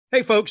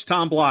Hey folks,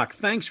 Tom Block.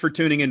 Thanks for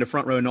tuning into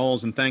Front Row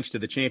Knowles, and thanks to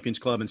the Champions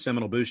Club and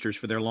Seminole Boosters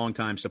for their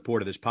longtime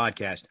support of this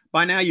podcast.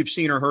 By now you've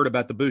seen or heard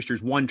about the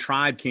Boosters One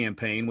Tribe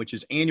campaign, which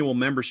is annual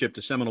membership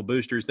to Seminole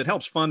Boosters that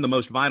helps fund the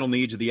most vital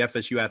needs of the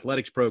FSU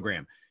athletics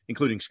program,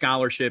 including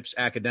scholarships,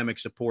 academic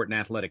support, and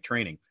athletic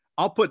training.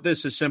 I'll put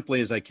this as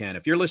simply as I can.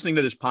 If you're listening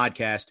to this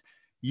podcast,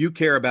 you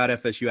care about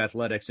FSU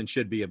athletics and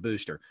should be a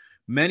booster.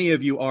 Many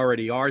of you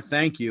already are.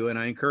 Thank you. And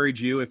I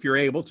encourage you, if you're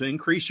able, to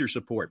increase your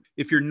support.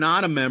 If you're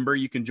not a member,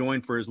 you can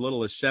join for as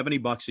little as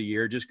 $70 a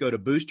year. Just go to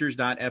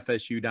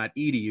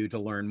boosters.fsu.edu to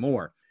learn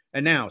more.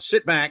 And now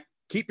sit back,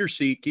 keep your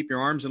seat, keep your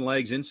arms and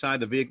legs inside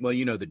the vehicle. Well,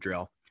 you know the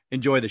drill.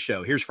 Enjoy the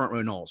show. Here's Front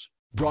Row Knowles.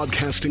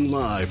 Broadcasting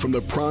live from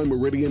the Prime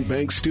Meridian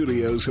Bank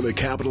Studios in the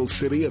capital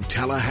city of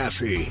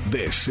Tallahassee,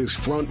 this is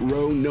Front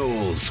Row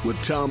Knowles with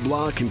Tom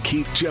Block and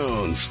Keith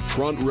Jones.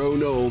 Front Row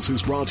Knowles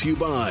is brought to you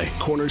by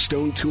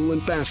Cornerstone Tool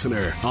and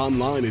Fastener,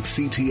 online at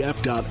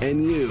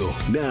ctf.nu.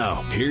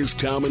 Now, here's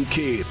Tom and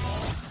Keith.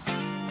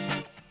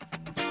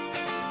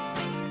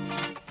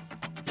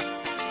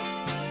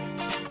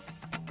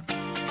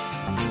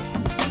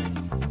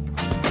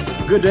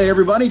 Good day,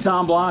 everybody.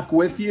 Tom Block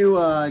with you.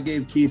 I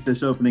gave Keith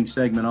this opening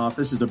segment off.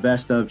 This is a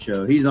best of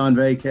show. He's on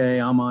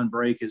vacay. I'm on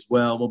break as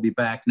well. We'll be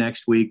back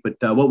next week. But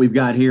what we've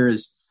got here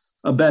is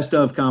a best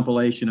of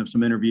compilation of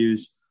some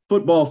interviews,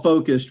 football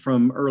focused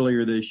from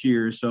earlier this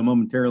year. So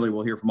momentarily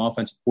we'll hear from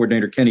offensive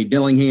coordinator Kenny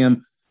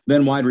Dillingham,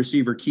 then wide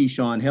receiver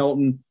Keyshawn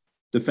Helton,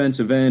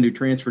 defensive end who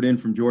transferred in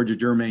from Georgia,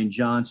 Jermaine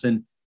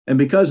Johnson. And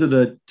because of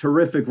the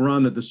terrific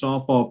run that the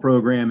softball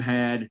program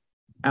had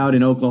out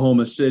in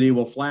Oklahoma City,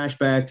 we'll flash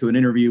back to an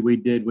interview we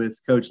did with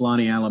Coach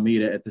Lonnie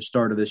Alameda at the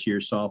start of this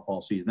year's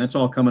softball season. That's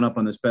all coming up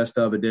on this Best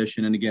Of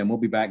edition. And again, we'll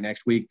be back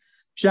next week.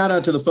 Shout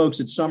out to the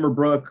folks at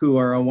Summerbrook, who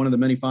are one of the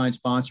many fine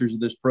sponsors of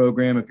this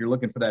program. If you're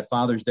looking for that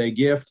Father's Day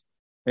gift,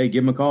 hey,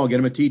 give them a call. Get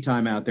them a tea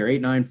time out there,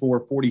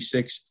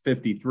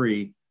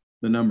 894-4653,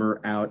 the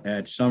number out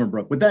at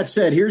Summerbrook. With that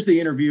said, here's the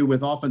interview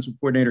with offensive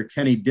coordinator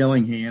Kenny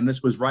Dillingham.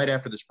 This was right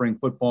after the spring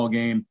football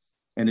game,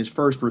 and his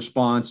first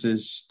response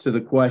is to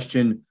the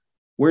question,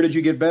 where did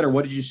you get better?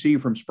 What did you see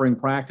from spring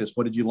practice?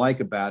 What did you like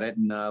about it?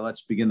 And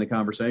let's begin the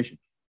conversation.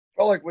 I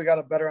felt like we got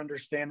a better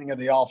understanding of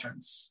the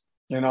offense.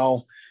 You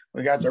know,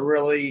 we got to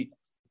really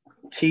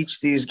teach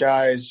these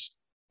guys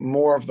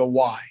more of the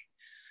why.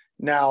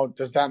 Now,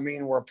 does that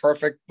mean we're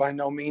perfect? By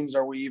no means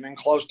are we even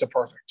close to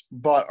perfect.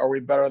 But are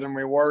we better than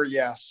we were?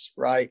 Yes,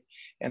 right?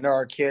 And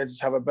our kids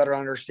have a better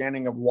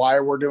understanding of why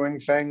we're doing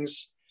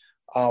things,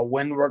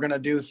 when we're going to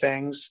do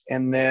things,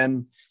 and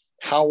then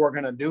how we're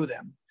going to do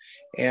them.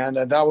 And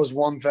that was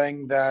one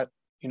thing that,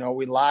 you know,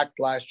 we lacked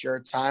last year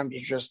at times,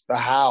 is just the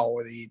how,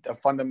 the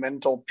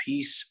fundamental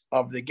piece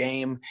of the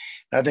game.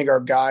 And I think our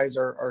guys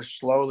are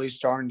slowly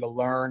starting to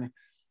learn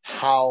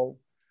how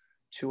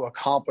to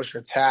accomplish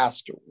a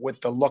task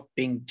with the look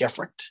being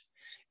different.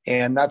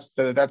 And that's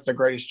the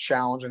greatest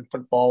challenge in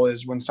football,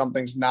 is when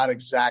something's not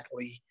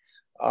exactly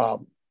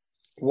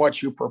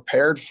what you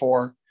prepared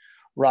for,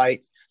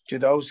 right? Do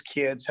those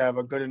kids have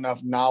a good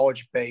enough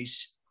knowledge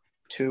base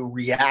to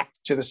react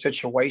to the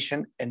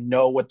situation and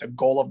know what the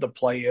goal of the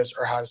play is,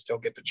 or how to still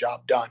get the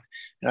job done?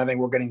 And I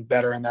think we're getting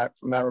better in that,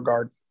 from that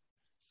regard.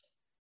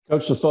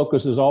 Coach, the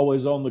focus is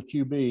always on the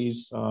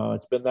QBs.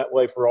 It's been that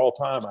way for all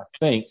time, I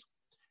think.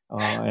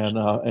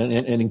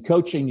 And in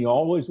coaching, you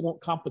always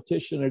want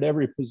competition at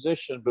every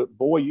position. But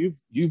boy,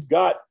 you've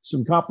got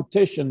some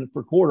competition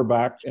for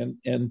quarterback,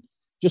 and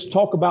just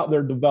talk about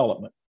their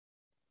development.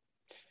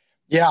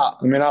 Yeah,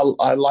 I mean,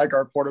 I like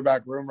our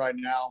quarterback room right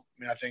now. I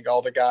mean, I think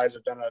all the guys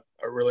have done a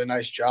really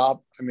nice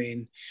job. I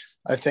mean,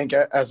 I think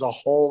as a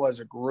whole,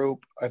 as a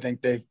group, I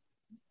think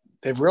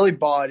they've really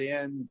bought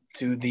in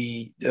to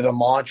the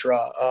mantra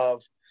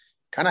of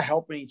kind of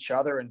helping each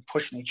other and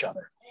pushing each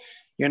other.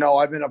 You know,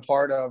 I've been a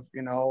part of,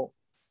 you know,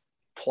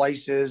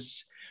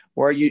 places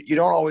where you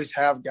don't always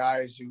have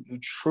guys who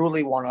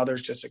truly want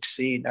others to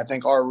succeed. And I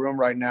think our room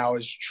right now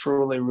is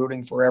truly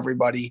rooting for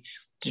everybody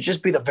to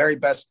just be the very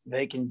best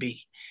they can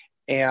be.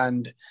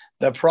 And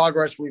the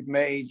progress we've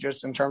made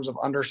just in terms of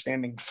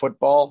understanding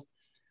football,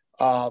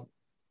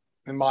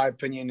 in my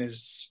opinion,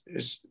 is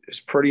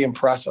pretty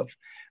impressive.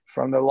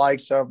 From the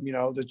likes of, you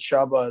know, the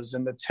Chubbas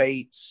and the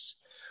Tates,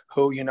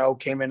 who, you know,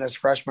 came in as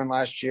freshmen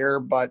last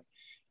year,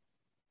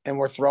 and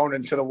were thrown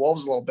into the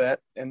wolves a little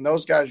bit. And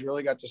those guys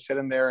really got to sit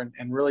in there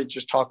and really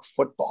just talk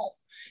football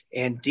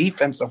and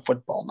defensive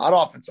football, not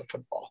offensive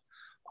football.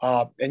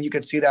 And you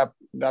could see that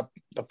the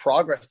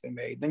progress they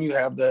made. Then you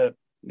have the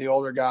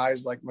older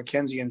guys like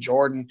Mackenzie and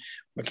Jordan.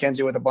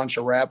 Mackenzie with a bunch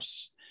of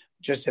reps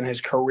just in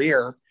his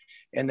career.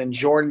 And then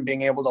Jordan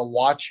being able to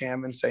watch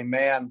him and say,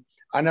 man,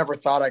 I never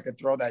thought I could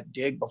throw that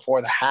dig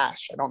before the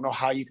hash. I don't know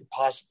how you could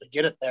possibly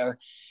get it there.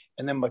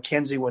 And then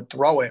Mackenzie would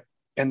throw it.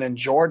 And then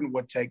Jordan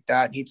would take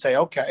that and he'd say,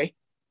 okay,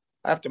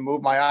 I have to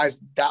move my eyes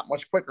that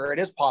much quicker. It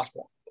is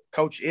possible.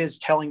 Coach is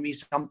telling me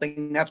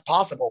something that's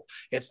possible.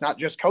 It's not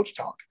just coach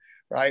talk,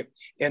 right?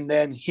 And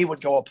then he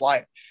would go apply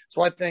it.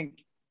 So I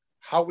think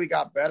how we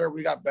got better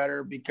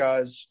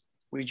because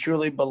we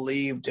truly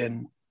believed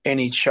in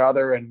each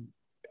other and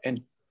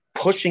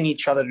pushing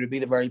each other to be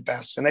the very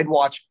best. And they'd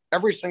watch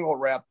every single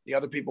rep the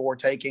other people were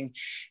taking,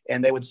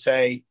 and they would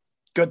say,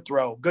 good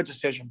throw, good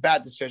decision,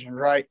 bad decision,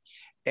 right?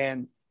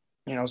 And,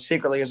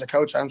 secretly as a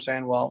coach, I'm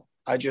saying, well,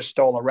 I just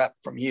stole a rep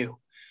from you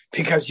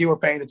because you were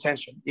paying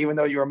attention. Even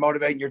though you were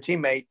motivating your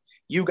teammate,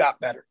 you got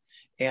better.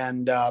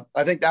 And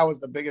I think that was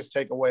the biggest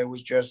takeaway,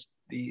 was just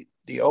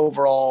the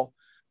overall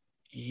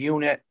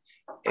unit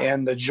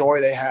and the joy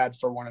they had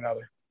for one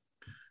another.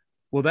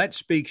 Well, that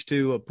speaks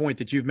to a point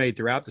that you've made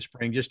throughout the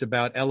spring, just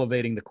about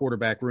elevating the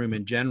quarterback room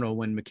in general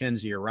when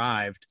McKenzie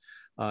arrived.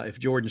 If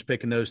Jordan's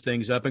picking those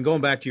things up, and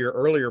going back to your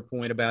earlier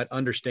point about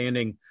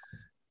understanding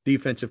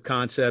defensive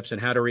concepts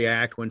and how to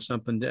react when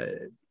something,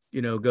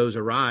 goes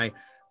awry,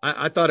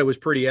 I thought it was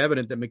pretty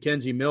evident that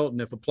McKenzie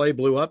Milton, if a play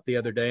blew up the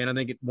other day, and I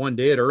think one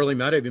did early,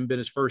 might have even been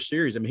his first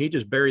series. I mean, he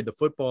just buried the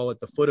football at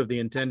the foot of the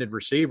intended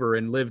receiver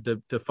and lived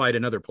to fight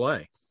another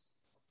play.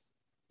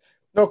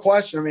 No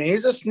question. I mean,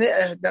 he's a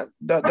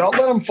don't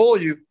let him fool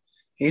you.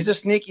 He's a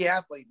sneaky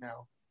athlete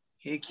now.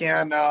 He's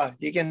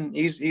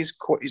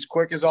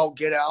quick as all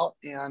get out,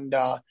 and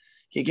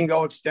he can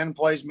go extend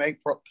plays, make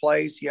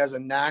plays. He has a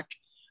knack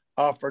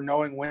for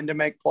knowing when to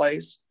make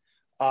plays,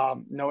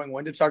 knowing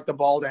when to tuck the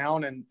ball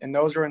down. And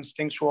those are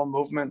instinctual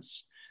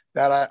movements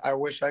that I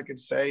wish I could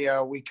say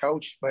we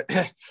coached, but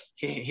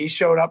he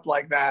showed up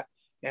like that,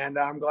 and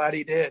I'm glad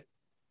he did.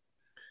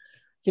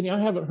 Kenny,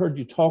 I haven't heard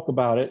you talk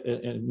about it,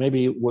 and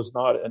maybe it was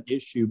not an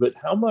issue, but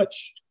how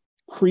much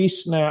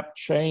pre-snap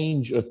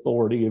change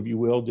authority, if you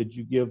will, did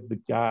you give the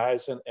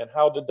guys, and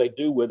how did they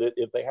do with it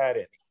if they had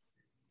any?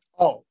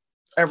 Oh,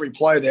 every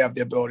play they have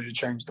the ability to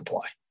change the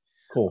play.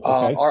 Cool.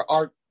 Okay.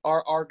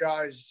 Our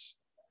guys,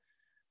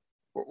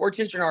 we're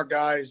teaching our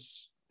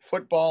guys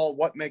football,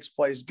 what makes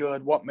plays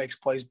good, what makes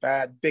plays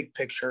bad, big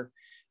picture.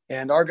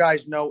 And our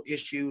guys know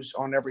issues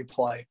on every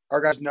play.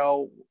 Our guys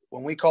know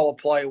when we call a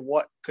play,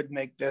 what could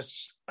make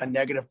this a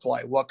negative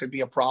play, what could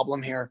be a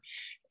problem here.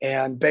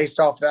 And based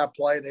off that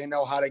play, they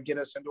know how to get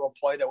us into a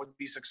play that would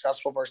be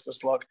successful versus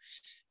this look.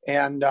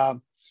 And,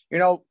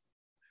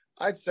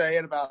 I'd say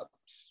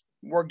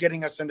we're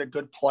getting us into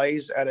good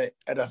plays at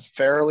a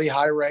fairly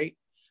high rate.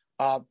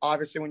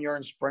 Obviously, when you're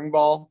in spring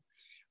ball,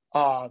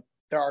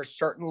 there are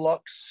certain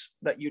looks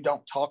that you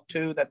don't talk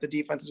to that the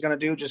defense is going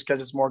to do just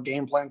because it's more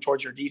game plan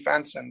towards your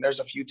defense. And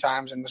there's a few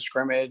times in the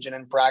scrimmage and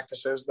in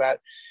practices that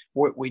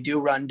we do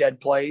run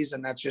dead plays,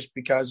 and that's just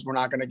because we're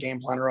not going to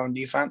game plan our own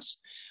defense.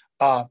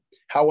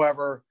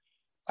 However,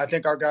 I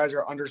think our guys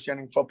are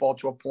understanding football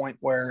to a point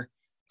where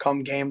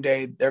come game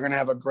day, they're going to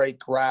have a great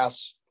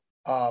grasp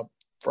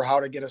for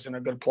how to get us in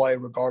a good play,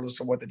 regardless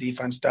of what the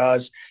defense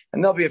does.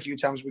 And there'll be a few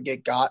times we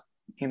get got,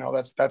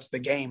 that's the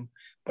game.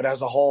 But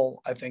as a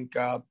whole, I think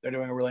they're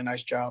doing a really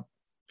nice job.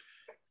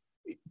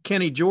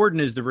 Kenny, Jordan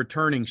is the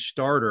returning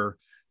starter,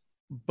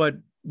 but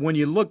when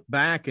you look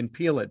back and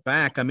peel it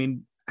back, I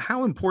mean,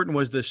 how important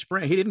was the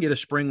spring? He didn't get a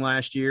spring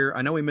last year.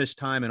 I know he missed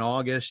time in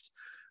August.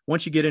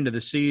 Once you get into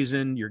the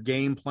season, your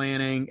game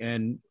planning,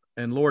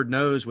 and Lord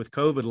knows with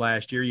COVID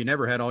last year, you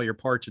never had all your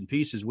parts and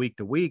pieces week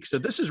to week. So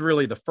this is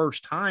really the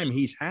first time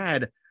he's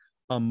had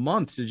a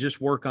month to just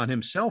work on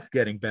himself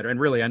getting better. And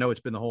really, I know it's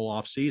been the whole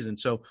off season.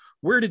 So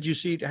where did you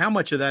see, how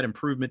much of that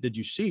improvement did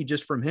you see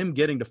just from him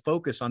getting to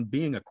focus on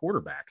being a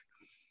quarterback?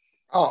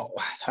 Oh,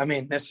 I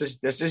mean, this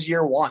is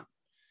year one.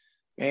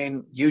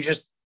 And you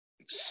just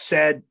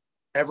said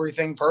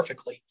everything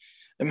perfectly.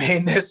 I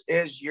mean, this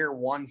is year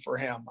one for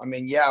him. I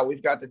mean, yeah,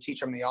 we've got to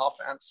teach him the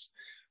offense,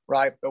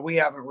 right? But we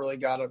haven't really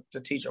got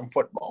to teach him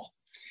football.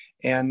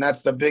 And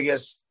that's the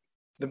biggest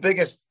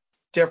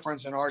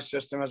difference in our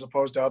system as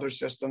opposed to other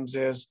systems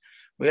is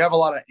we have a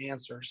lot of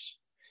answers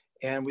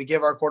and we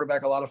give our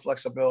quarterback a lot of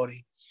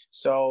flexibility.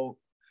 So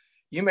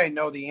you may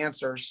know the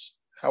answers.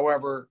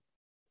 However,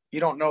 you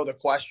don't know the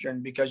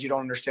question because you don't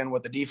understand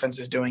what the defense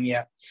is doing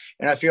yet.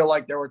 And I feel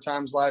like there were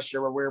times last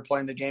year where we were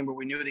playing the game where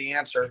we knew the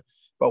answer,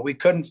 but we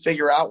couldn't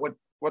figure out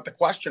what the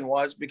question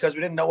was because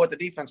we didn't know what the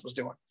defense was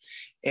doing.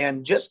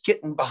 And just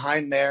getting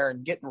behind there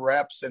and getting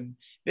reps and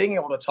being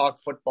able to talk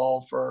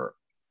football for,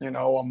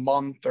 a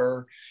month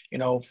or,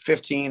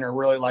 15 or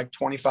really like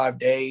 25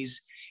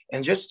 days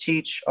and just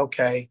teach,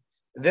 okay,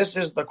 this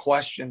is the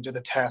question to the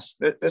test.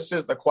 This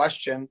is the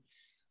question.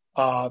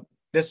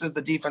 This is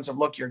the defensive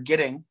look you're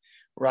getting,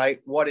 right?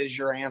 What is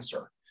your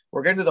answer?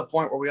 We're getting to the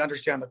point where we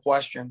understand the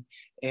question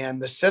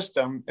and the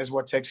system is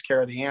what takes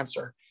care of the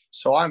answer.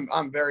 So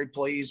I'm very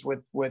pleased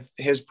with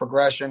his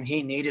progression.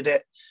 He needed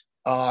it.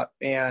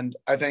 And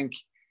I think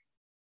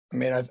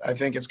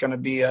it's going to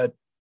be a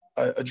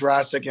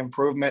drastic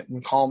improvement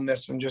in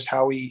calmness and just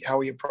how he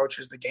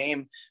approaches the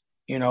game,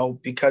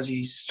 because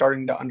he's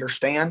starting to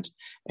understand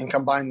and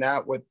combine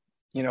that with,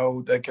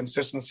 the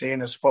consistency in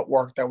his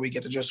footwork that we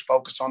get to just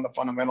focus on the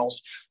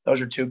fundamentals.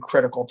 Those are two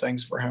critical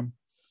things for him.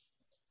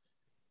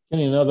 And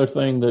another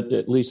thing that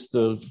at least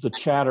the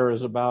chatter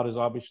is about is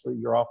obviously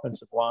your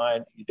offensive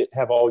line. You didn't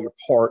have all your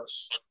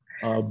parts,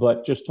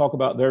 but just talk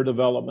about their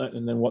development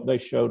and then what they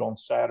showed on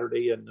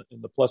Saturday and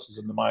the pluses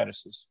and the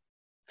minuses.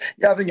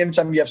 Yeah, I think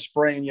anytime you have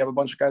spring, you have a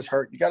bunch of guys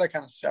hurt, you got to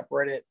kind of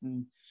separate it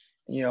and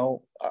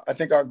I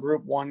think our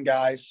group one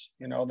guys,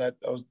 that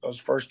those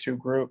first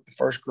the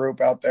first group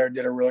out there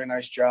did a really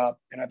nice job.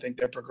 And I think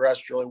they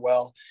progressed really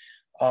well.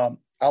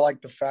 I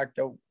like the fact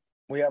that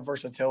we have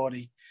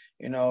versatility.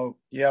 You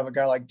have a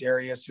guy like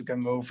Darius who can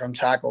move from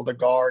tackle to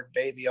guard,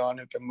 Bavion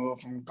who can move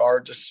from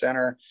guard to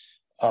center.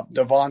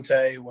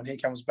 Devontae, when he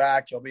comes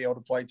back, he'll be able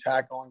to play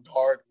tackle and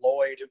guard.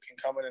 Lloyd, who can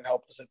come in and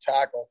help us at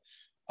tackle.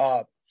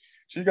 So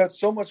you got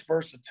so much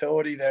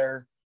versatility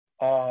there.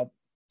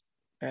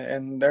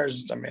 And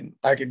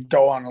I could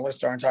go on and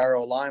list our entire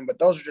O-line, but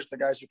those are just the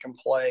guys who can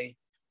play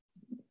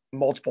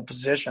multiple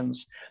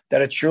positions,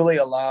 that it truly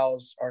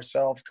allows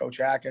ourselves, Coach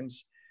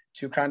Atkins,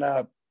 to kind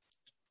of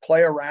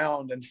play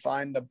around and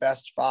find the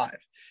best five.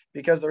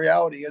 Because the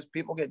reality is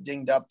people get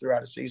dinged up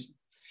throughout a season.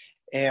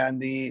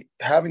 And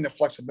having the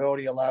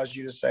flexibility allows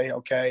you to say,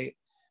 okay,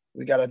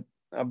 we got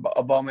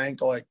a bum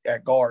ankle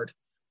at guard.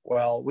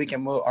 Well, we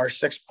can move our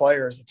sixth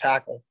player as a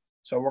tackle.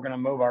 So we're going to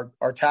move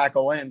our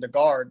tackle in to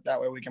guard.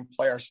 That way we can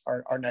play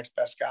our next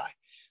best guy.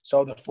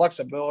 So the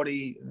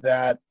flexibility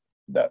that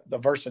the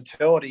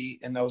versatility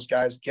in those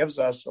guys gives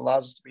us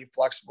allows us to be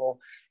flexible.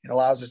 It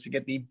allows us to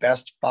get the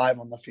best five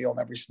on the field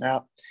every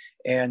snap.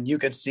 And you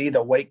could see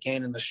the weight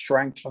gain and the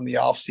strength from the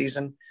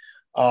offseason.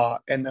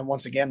 And then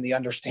once again, the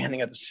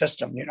understanding of the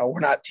system. We're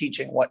not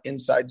teaching what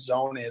inside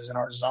zone is in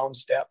our zone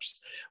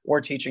steps.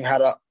 We're teaching how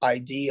to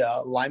ID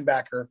a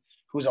linebacker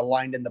who's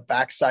aligned in the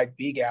backside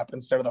B gap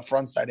instead of the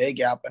front side A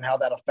gap, and how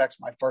that affects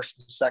my first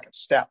and second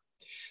step.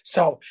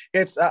 So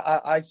it's,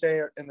 I say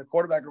in the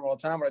quarterback room all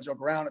the time, when I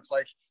joke around, it's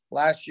like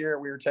last year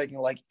we were taking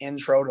like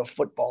intro to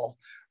football,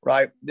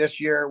 right? This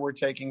year we're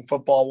taking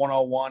football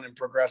 101 and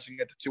progressing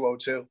it to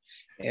 202.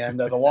 And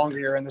the longer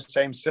you're in the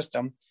same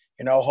system,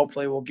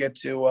 hopefully we'll get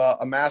to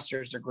a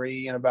master's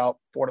degree in about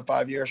 4 to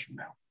 5 years from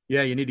now.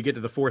 Yeah, you need to get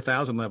to the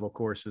 4,000 level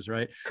courses,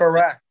 right?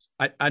 Correct.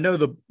 I know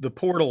the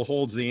portal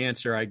holds the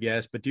answer, I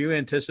guess, but do you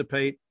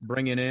anticipate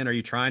are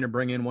you trying to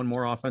bring in one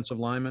more offensive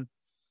lineman?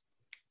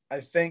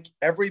 I think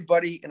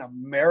everybody in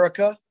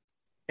America,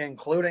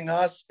 including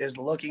us, is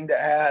looking to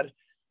add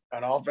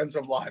an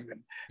offensive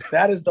lineman.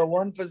 That is the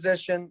one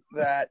position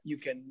that you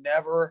can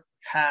never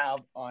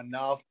have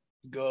enough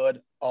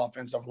good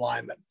offensive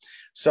linemen.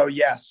 So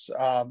yes,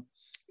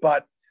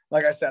 but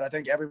like I said, I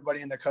think everybody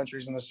in the country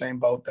is in the same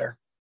boat there.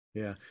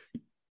 Yeah.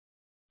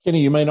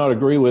 Kenny, you may not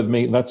agree with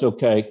me. That's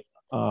okay.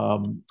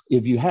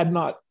 If you had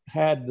not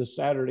had the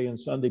Saturday and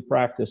Sunday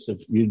practice,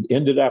 if you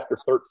ended after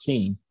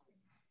 13,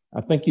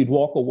 I think you'd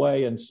walk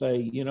away and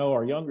say,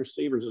 our young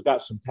receivers have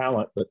got some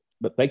talent,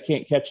 but they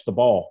can't catch the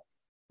ball.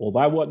 Well,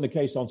 that wasn't the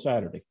case on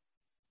Saturday.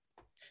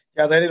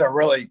 Yeah, they did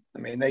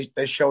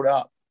they showed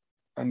up.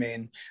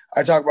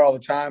 I talk about all the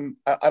time,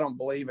 I don't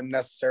believe in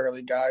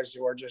necessarily guys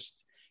who are just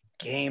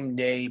game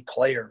day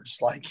players.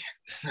 Like,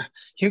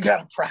 you got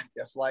to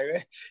practice.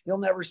 Like, you'll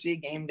never see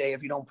game day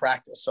if you don't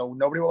practice. So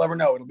nobody will ever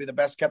know. It'll be the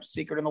best kept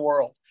secret in the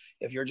world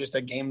if you're just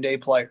a game day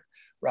player,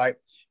 right?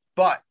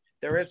 But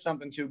there is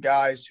something to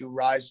guys who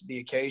rise to the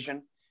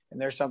occasion, and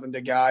there's something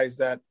to guys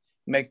that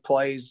make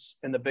plays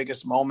in the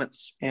biggest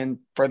moments. And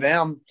for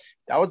them,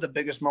 that was the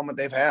biggest moment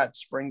they've had,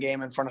 spring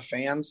game in front of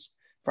fans,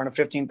 in front of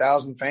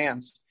 15,000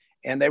 fans,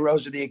 and they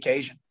rose to the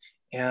occasion.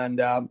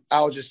 And I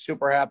was just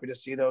super happy to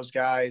see those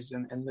guys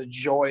and the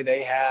joy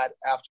they had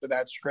after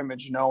that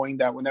scrimmage, knowing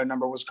that when their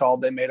number was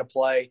called, they made a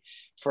play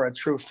for a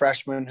true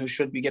freshman who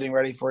should be getting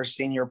ready for a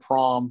senior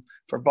prom.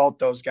 For both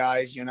those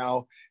guys,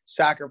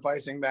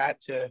 sacrificing that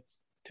to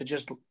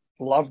just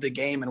love the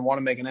game and want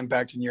to make an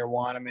impact in year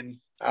one.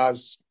 I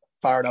was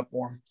fired up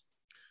for them.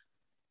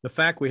 The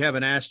fact we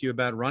haven't asked you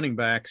about running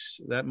backs,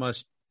 that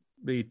must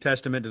be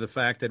testament to the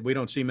fact that we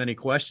don't see many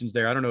questions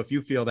there. I don't know if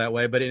you feel that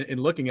way, but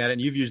in looking at it,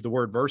 and you've used the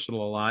word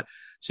versatile a lot,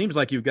 seems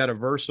like you've got a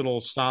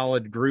versatile,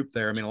 solid group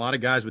there. A lot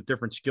of guys with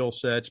different skill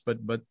sets,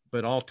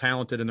 but all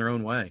talented in their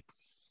own way.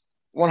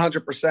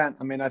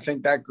 100%. I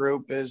think that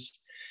group is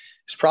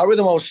probably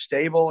the most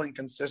stable and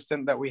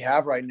consistent that we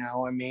have right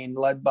now.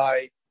 Led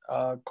by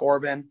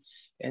Corbin,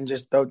 and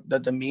just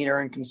the demeanor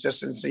and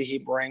consistency he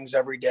brings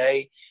every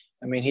day.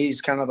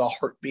 He's kind of the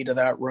heartbeat of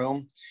that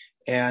room,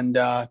 and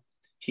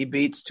he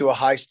beats to a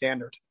high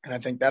standard. And I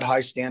think that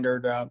high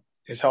standard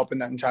is helping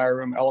that entire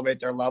room elevate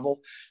their level,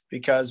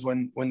 because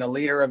when the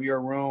leader of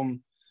your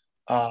room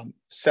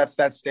sets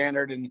that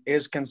standard and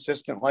is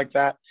consistent like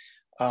that,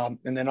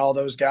 and then all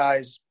those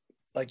guys,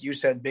 like you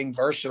said, being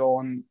versatile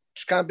and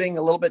just kind of being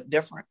a little bit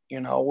different. We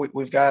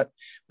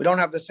don't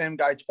have the same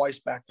guy twice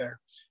back there,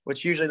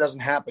 which usually doesn't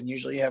happen.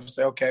 Usually you have to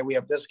say, okay, we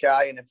have this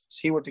guy, and if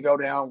he were to go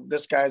down,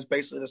 this guy is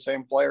basically the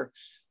same player.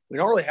 We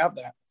don't really have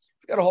that.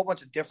 We've got a whole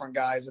bunch of different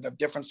guys that have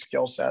different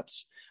skill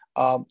sets,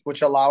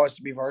 which allow us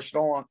to be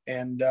versatile.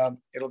 And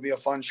it'll be a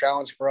fun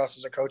challenge for us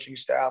as a coaching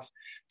staff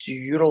to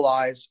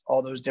utilize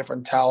all those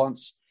different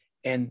talents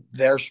and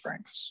their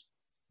strengths.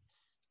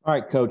 All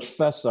right, Coach,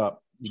 fess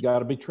up. You got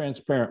to be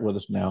transparent with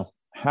us now.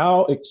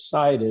 How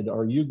excited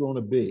are you going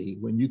to be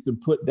when you can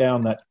put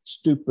down that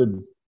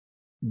stupid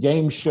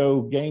game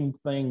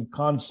thing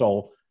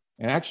console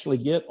and actually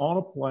get on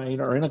a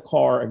plane or in a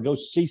car and go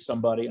see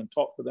somebody and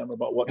talk to them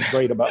about what's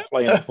great about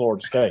playing at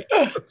Florida State?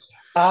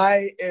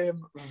 I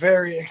am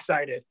very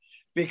excited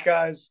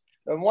because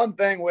the one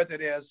thing with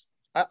it is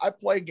I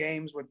play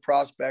games with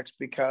prospects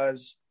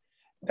because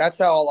that's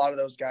how a lot of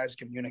those guys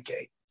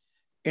communicate.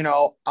 You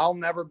know, I'll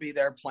never be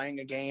there playing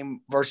a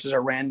game versus a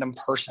random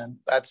person.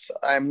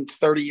 I'm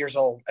 30 years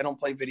old. I don't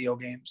play video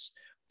games,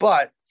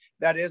 but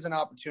that is an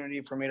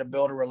opportunity for me to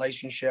build a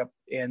relationship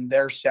in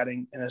their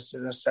setting, in a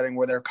setting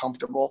where they're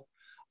comfortable.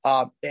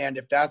 And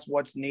if that's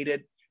what's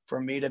needed for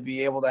me to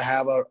be able to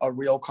have a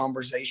real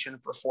conversation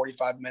for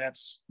 45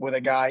 minutes with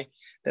a guy,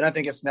 then I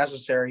think it's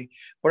necessary.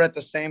 But at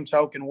the same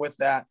token with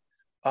that,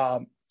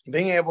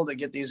 being able to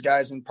get these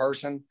guys in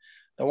person,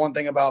 the one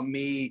thing about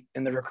me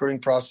in the recruiting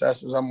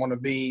process is I'm going to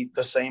be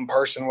the same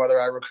person,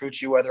 whether I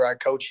recruit you, whether I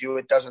coach you,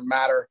 it doesn't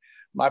matter.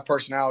 My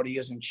personality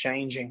isn't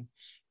changing.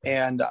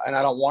 And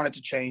I don't want it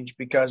to change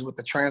because with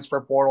the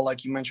transfer portal,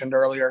 like you mentioned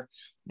earlier,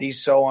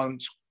 these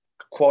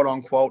quote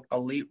unquote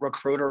elite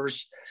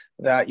recruiters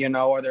that, you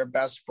know, are their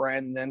best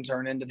friend and then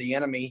turn into the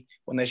enemy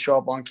when they show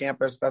up on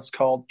campus, that's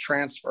called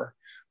transfer.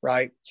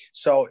 Right.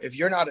 So if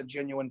you're not a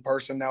genuine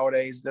person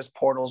nowadays, this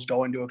portal is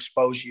going to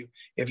expose you.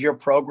 If your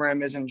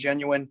program isn't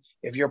genuine,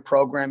 if your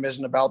program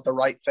isn't about the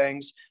right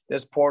things,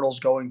 this portal is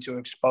going to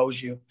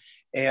expose you.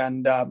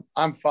 And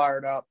I'm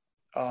fired up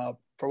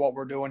for what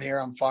we're doing here.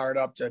 I'm fired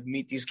up to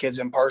meet these kids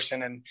in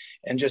person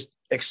and just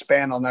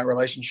expand on that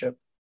relationship.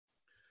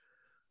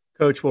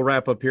 Coach, we'll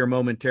wrap up here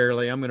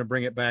momentarily. I'm going to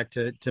bring it back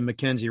to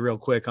Mackenzie real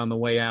quick on the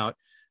way out.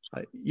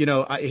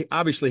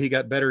 Obviously he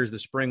got better as the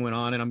spring went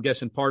on, and I'm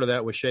guessing part of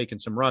that was shaking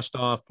some rust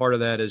off. Part of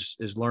that is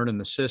learning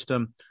the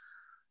system.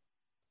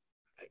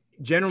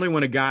 Generally,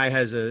 when a guy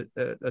has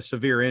a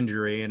severe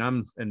injury,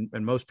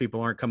 and most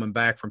people aren't coming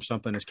back from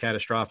something as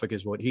catastrophic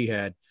as what he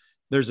had,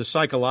 there's a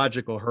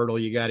psychological hurdle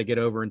you got to get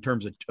over in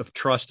terms of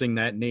trusting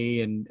that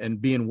knee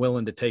and being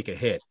willing to take a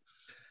hit.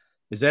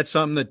 Is that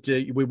something that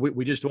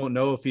we just won't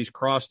know if he's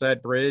crossed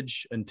that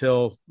bridge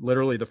until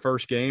literally the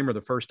first game or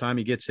the first time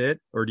he gets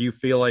hit? Or do you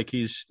feel like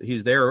he's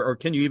there, or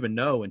can you even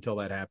know until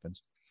that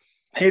happens?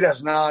 He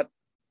does not.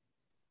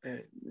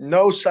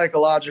 No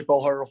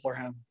psychological hurdle for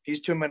him. He's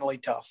too mentally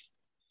tough.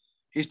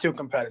 He's too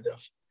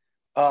competitive.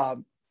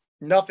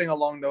 Nothing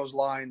along those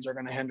lines are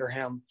going to hinder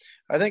him.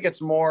 I think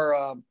it's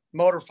more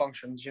motor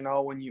functions, you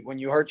know, when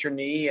you hurt your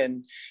knee,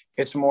 and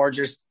it's more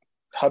just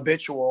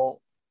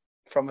habitual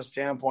from a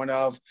standpoint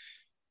of,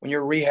 when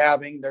you're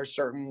rehabbing,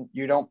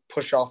 you don't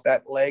push off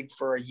that leg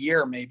for a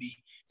year, maybe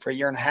for a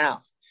year and a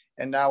half.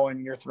 And now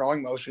in your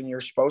throwing motion,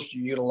 you're supposed to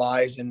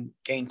utilize and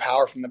gain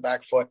power from the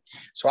back foot.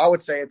 So I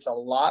would say it's a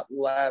lot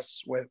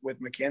less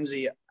with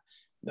Mackenzie.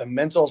 The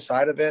mental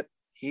side of it,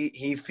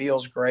 he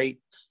feels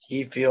great.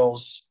 He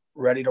feels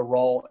ready to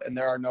roll, and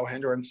there are no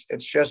hindrance.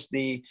 It's just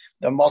the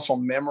muscle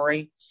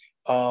memory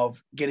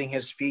of getting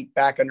his feet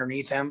back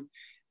underneath him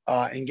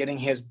and getting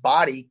his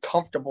body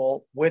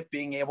comfortable with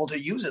being able to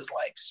use his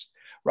legs.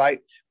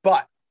 Right.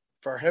 But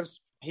for him,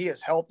 he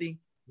is healthy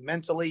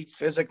mentally,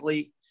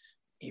 physically,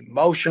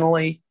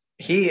 emotionally.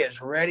 He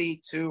is ready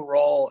to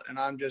roll. And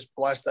I'm just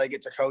blessed I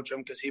get to coach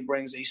him because he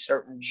brings a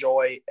certain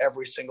joy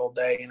every single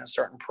day and a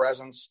certain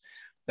presence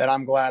that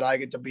I'm glad I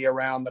get to be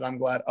around, that I'm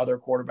glad other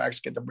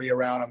quarterbacks get to be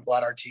around. I'm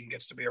glad our team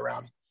gets to be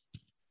around.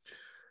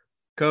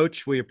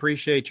 Coach, we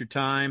appreciate your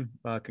time.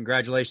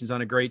 Congratulations on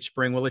a great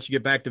spring. We'll let you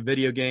get back to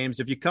video games.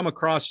 If you come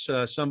across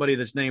somebody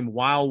that's named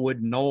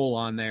Wildwood Knoll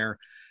on there,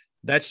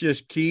 that's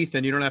just Keith,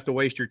 and you don't have to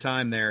waste your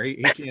time there.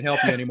 He can't help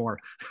you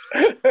anymore.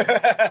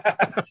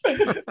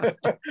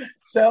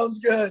 Sounds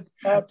good.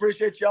 I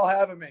appreciate y'all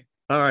having me.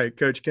 All right,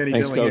 Coach Kenny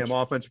Thanks, Dillingham,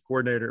 Coach. offensive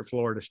coordinator at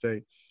Florida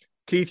State.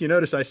 Keith, you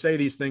notice I say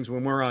these things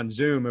when we're on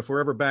Zoom. If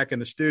we're ever back in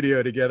the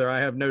studio together, I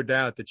have no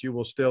doubt that you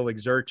will still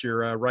exert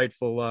your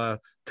rightful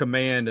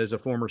command as a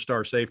former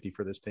star safety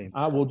for this team.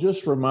 I will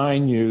just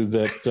remind you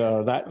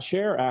that that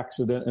chair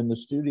accident in the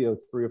studio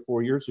 3 or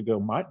 4 years ago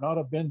might not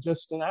have been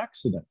just an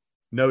accident.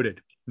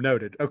 Noted.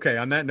 Okay,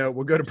 on that note,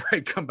 we'll go to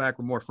break, come back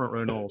with more Front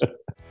Row Noles.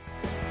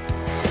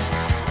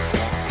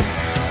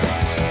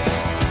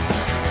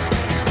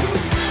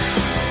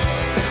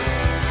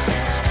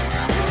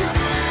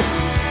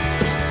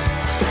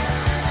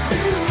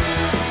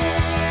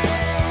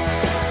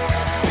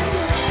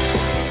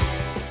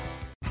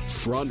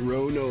 Front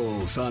Row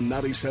Noles on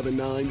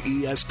 97.9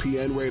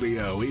 ESPN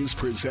Radio is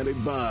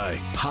presented by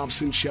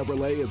Hobson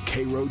Chevrolet of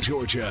Cairo,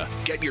 Georgia.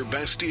 Get your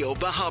best deal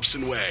the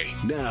Hobson way.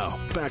 Now,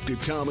 back to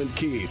Tom and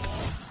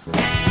Keith.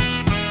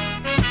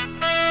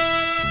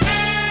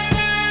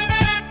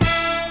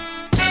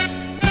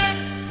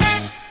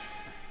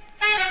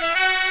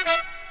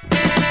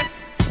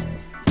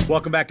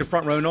 Welcome back to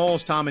Front Row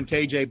Noles. Tom and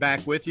KJ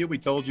back with you. We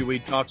told you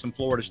we'd talk some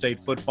Florida State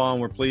football,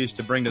 and we're pleased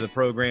to bring to the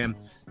program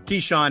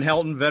Keyshawn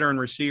Helton, veteran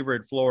receiver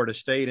at Florida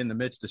State, in the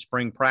midst of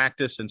spring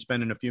practice and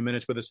spending a few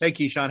minutes with us. Hey,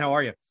 Keyshawn, how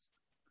are you?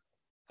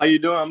 How you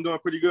doing? I'm doing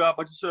pretty good. How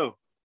about yourself?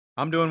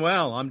 I'm doing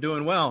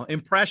well.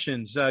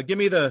 Impressions. Give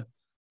me the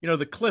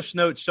Cliff's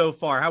Notes so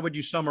far. How would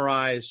you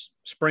summarize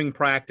spring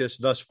practice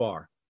thus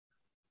far?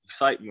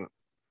 Excitement.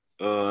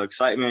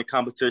 excitement,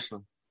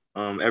 competition.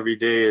 Every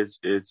day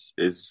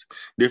it's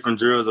different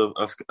drills of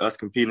us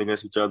competing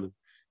against each other.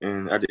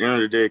 And at the end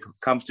of the day,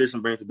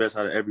 competition brings the best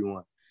out of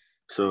everyone.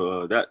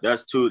 So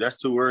that's two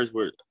words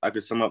where I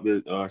could sum up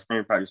the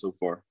spring practice so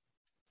far.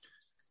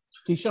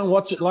 Keyshawn,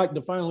 what's it like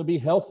to finally be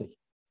healthy?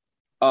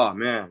 Oh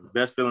man,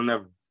 best feeling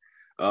ever.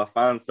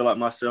 Finally feel like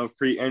myself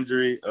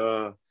pre-injury,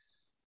 and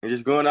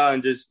just going out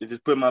and just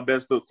putting my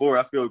best foot forward.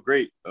 I feel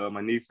great.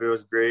 My knee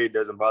feels great.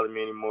 Doesn't bother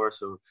me anymore.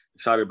 So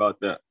excited about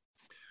that.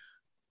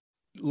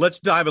 Let's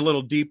dive a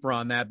little deeper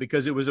on that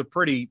because it was a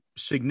pretty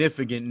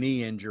significant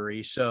knee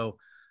injury. So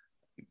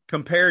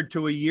compared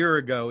to a year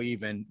ago,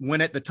 even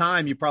when at the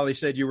time you probably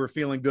said you were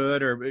feeling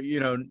good, or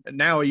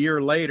now a year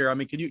later, I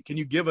mean, can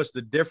you give us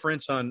the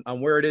difference on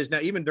where it is now,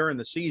 even during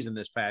the season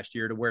this past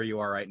year, to where you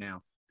are right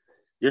now?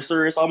 Yes,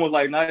 sir. It's almost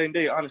like night and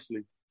day,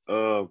 honestly.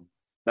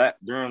 Back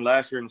during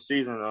last year in the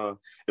season,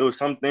 it was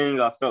something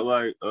I felt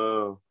like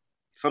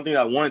something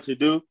I wanted to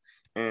do,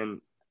 and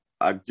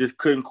I just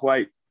couldn't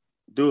quite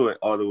do it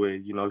all the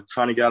way.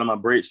 Trying to get out of my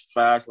breaks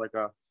fast like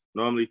I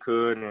normally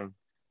could, and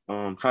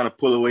trying to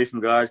pull away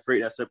from guys,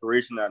 create that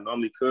separation that I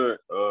normally could.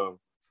 I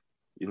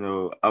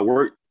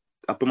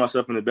put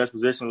myself in the best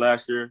position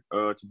last year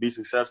to be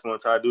successful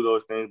and try to do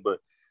those things. But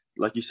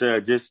like you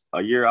said, just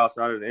a year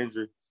outside of the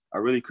injury, I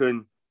really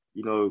couldn't,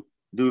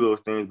 do those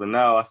things. But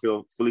now I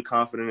feel fully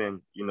confident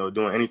in,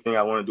 doing anything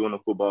I want to do on the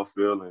football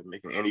field and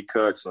making any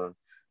cuts. And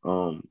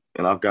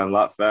I've gotten a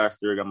lot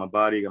faster, got my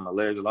body, got my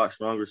legs a lot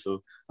stronger.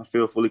 So I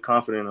feel fully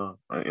confident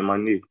in my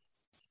knee.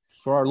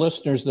 For our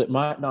listeners that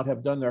might not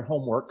have done their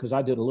homework, because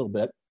I did a little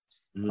bit,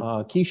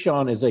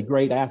 Keyshawn is a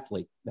great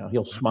athlete. Now,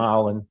 he'll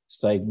smile and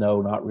say,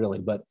 no, not really.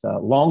 But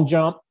long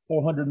jump,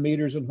 400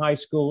 meters in high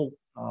school,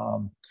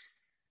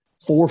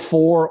 4.4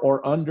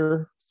 or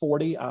under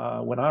 40.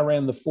 When I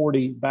ran the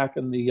 40 back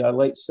in the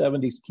late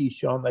 70s,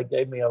 Keyshawn, they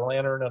gave me a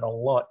lantern and a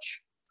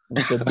lunch and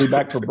said, be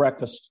back for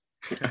breakfast.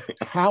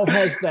 How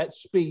has that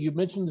speed? You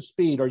mentioned the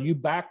speed. Are you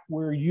back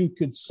where you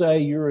could say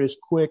you're as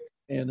quick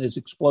and as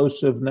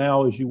explosive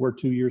now as you were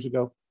 2 years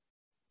ago?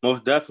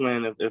 Most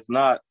definitely, and if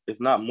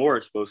not more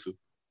explosive.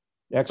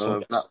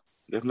 Excellent.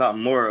 If not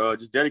more,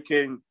 just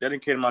dedicating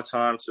my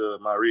time to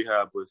my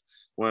rehab was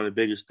one of the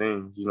biggest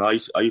things. I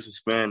used to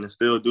spend and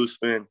still do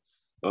spend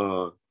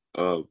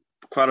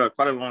quite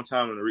a long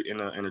time in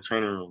the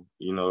training room.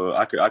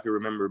 I could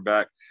remember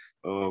back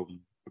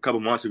a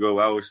couple months ago,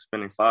 I was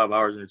spending 5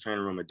 hours in the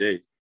training room a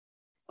day,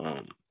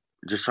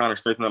 just trying to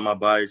strengthen up my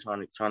body,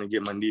 trying to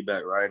get my knee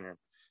back right.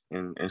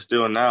 And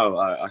still now,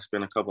 I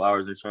spend a couple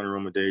hours in the training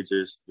room a day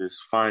just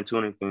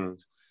fine-tuning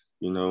things,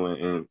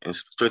 and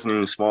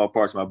strengthening the small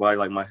parts of my body,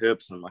 like my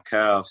hips and my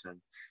calves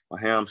and my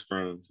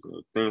hamstrings,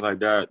 things like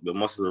that, the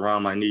muscles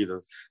around my knee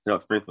to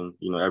help strengthen,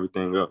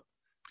 everything up.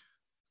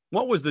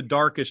 What was the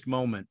darkest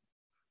moment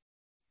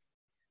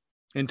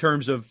in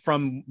terms of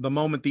from the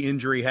moment the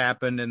injury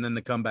happened and then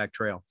the comeback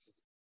trail?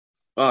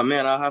 Oh,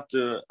 man, I have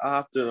to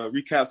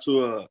recap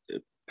to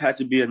it had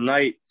to be a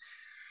night,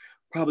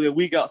 probably a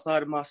week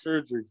outside of my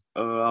surgery.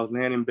 I was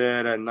laying in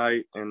bed at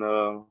night, and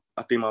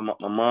I think my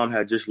mom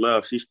had just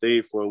left. She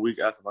stayed for a week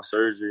after my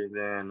surgery, and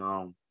then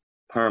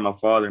her and my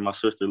father and my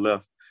sister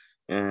left.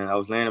 And I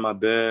was laying in my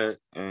bed,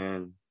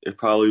 and it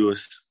probably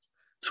was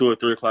 2 or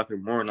 3 o'clock in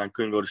the morning. I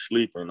couldn't go to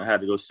sleep, and I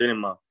had to go sit in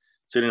my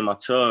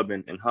tub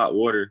in hot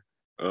water.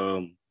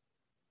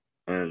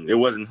 And it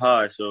wasn't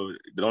hot, so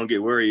don't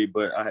get worried.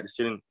 But I had to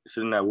sit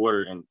in that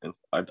water, and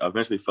I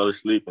eventually fell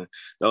asleep. And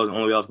that was the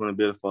only way I was going to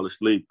be able to fall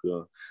asleep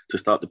to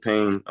stop the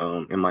pain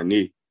in my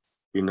knee,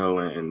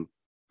 And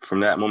from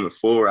that moment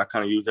forward, I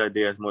kind of used that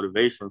day as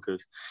motivation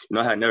because,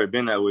 I had never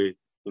been that way.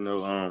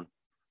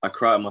 I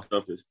cried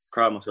myself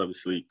to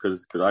sleep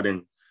because I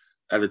didn't.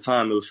 At the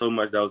time, it was so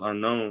much that was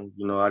unknown.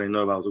 I didn't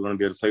know if I was going to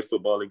be able to play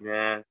football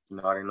again.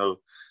 I didn't know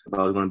if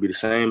I was going to be the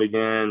same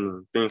again,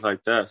 and things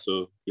like that.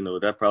 So,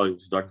 that probably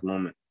was the darkest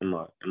moment in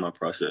my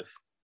process.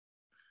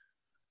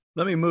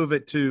 Let me move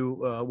it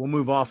to we'll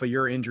move off of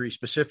your injury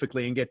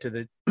specifically and get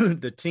to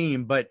the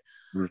team. But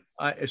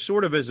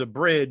sort of as a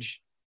bridge,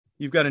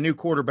 you've got a new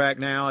quarterback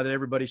now that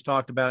everybody's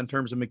talked about in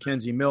terms of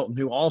McKenzie Milton,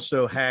 who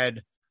also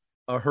had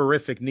a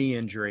horrific knee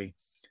injury.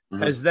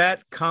 Mm-hmm. Has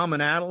that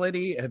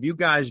commonality, have you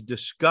guys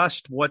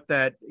discussed what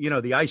that,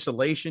 the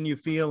isolation you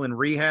feel in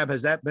rehab,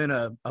 has that been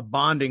a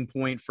bonding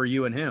point for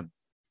you and him?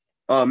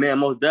 Oh, man,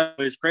 most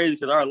definitely. It's crazy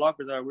because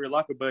we're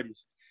locker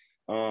buddies.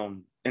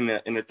 And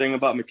the thing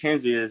about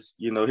McKenzie is,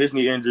 his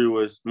knee injury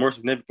was more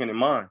significant than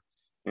mine.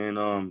 And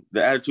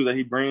the attitude that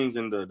he brings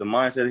and the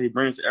mindset that he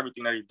brings to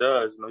everything that he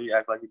does, he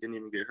acts like he didn't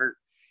even get hurt,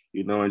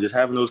 and just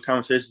having those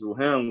conversations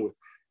with him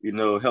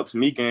helps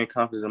me gain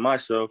confidence in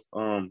myself,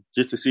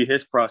 just to see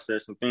his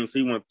process and things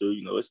he went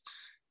through.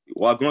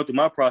 While going through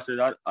my process,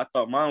 I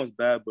thought mine was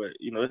bad, but,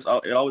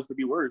 it always could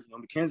be worse.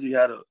 McKenzie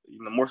had a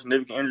more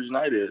significant injury than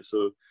I did.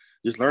 So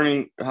just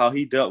learning how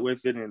he dealt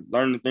with it and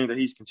learning the things that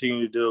he's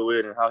continuing to deal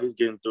with and how he's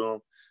getting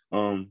through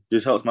them,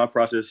 just helps my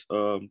process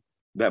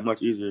that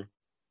much easier.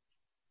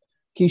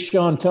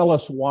 Keyshawn, tell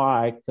us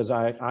why, because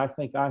I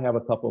think I have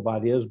a couple of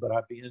ideas, but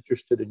I'd be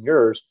interested in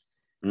yours.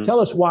 Tell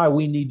us why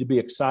we need to be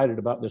excited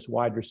about this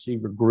wide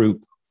receiver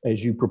group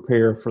as you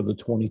prepare for the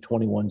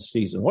 2021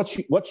 season.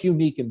 What's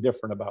unique and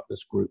different about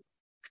this group?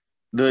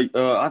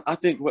 I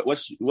think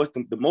what's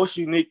the most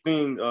unique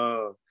thing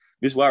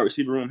this wide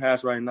receiver room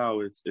has right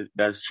now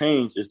that's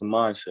changed is the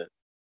mindset.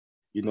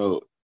 You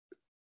know,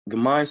 the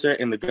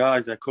mindset and the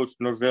guys that Coach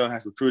Norvell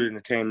has recruited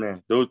and came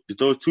in.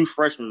 Those two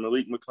freshmen,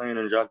 Malik McClain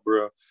and Josh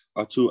Burrell,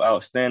 are two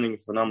outstanding,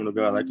 phenomenal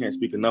guys. I can't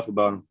speak enough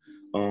about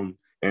them.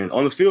 And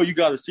on the field, you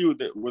got to see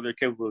what they're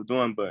capable of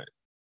doing, but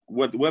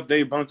what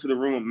they bring to the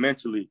room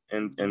mentally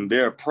and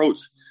their approach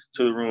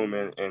to the room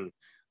and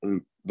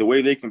the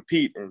way they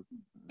compete. And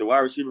the wide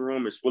receiver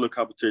room is full of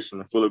competition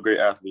and full of great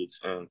athletes.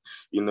 And,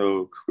 you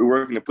know, we're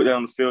working to put that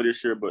on the field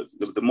this year. But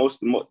the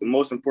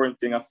most important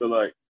thing I feel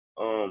like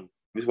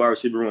this wide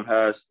receiver room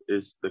has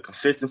is the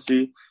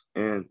consistency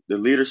and the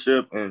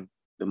leadership and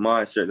the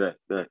mindset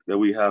that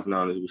we have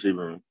now in the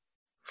receiver room.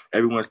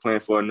 Everyone's playing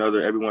for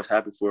another. Everyone's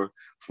happy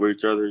for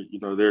each other. You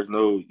know, there's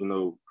no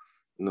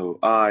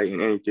I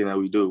in anything that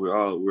we do.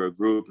 We're a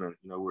group and,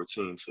 you know, we're a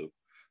team. So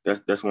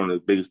that's one of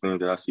the biggest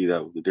things that I see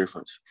that was the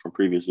difference from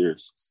previous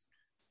years.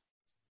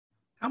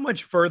 How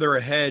much further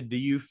ahead do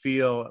you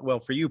feel,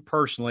 well, for you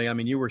personally, I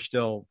mean, you were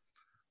still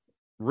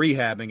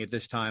rehabbing at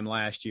this time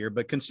last year,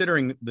 but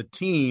considering the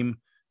team,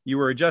 you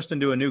were adjusting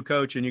to a new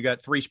coach and you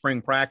got 3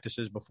 spring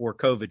practices before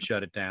COVID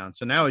shut it down.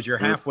 So now as you're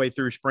halfway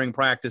through spring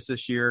practice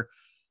this year,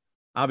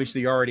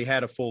 obviously you already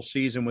had a full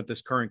season with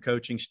this current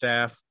coaching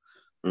staff.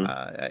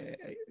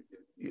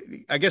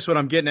 I guess what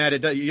I'm getting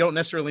at, you don't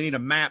necessarily need a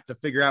map to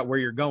figure out where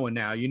you're going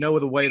now. You know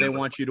the way they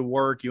want you to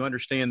work. You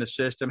understand the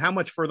system. How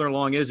much further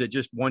along is it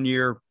just 1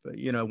 year,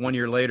 1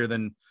 year later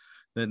than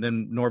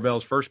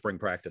Norvell's first spring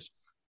practice?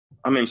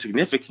 I mean,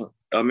 significant.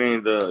 I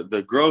mean,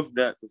 the growth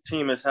that the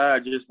team has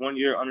had just 1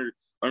 year under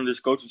this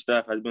coaching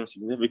staff has been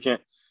significant.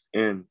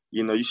 And,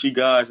 you know, you see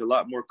guys a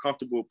lot more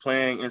comfortable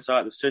playing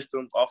inside the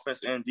system,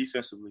 offense and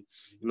defensively.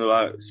 You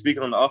know,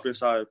 speaking on the offense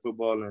side of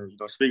football and, you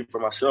know, speaking for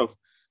myself,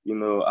 you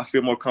know, I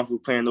feel more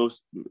comfortable playing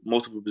those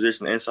multiple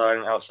positions, inside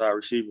and outside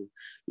receiver.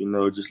 You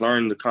know, just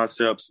learning the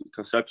concepts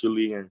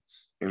conceptually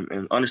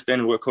and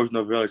understanding what Coach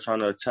Norvell is trying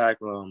to attack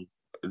the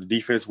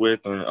defense with,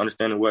 and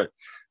understanding what,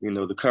 you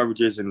know, the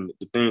coverages and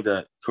the things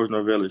that Coach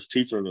Norvell is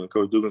teaching and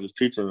Coach Dugans is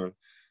teaching. And,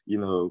 you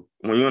know,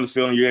 when you're on the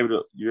field and you're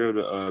able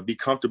to be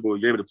comfortable,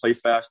 you're able to play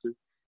faster.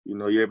 You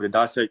know, you're able to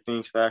dissect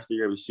things faster.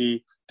 You're able to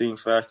see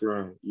things faster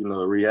and, you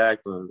know,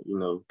 react and, you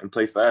know, and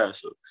play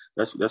fast. So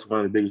that's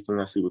one of the biggest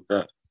things I see with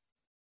that.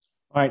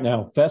 All right,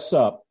 now, fess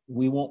up.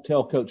 We won't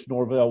tell Coach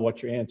Norvell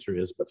what your answer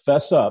is, but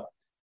fess up.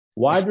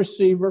 Wide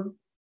receiver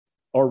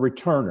or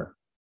returner?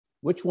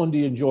 Which one do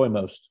you enjoy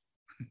most?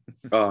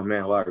 Oh,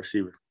 man, wide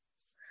receiver.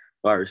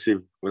 Wide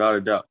receiver, without a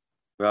doubt.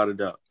 Without a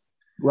doubt.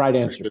 Right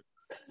answer.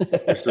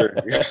 Yes, sir.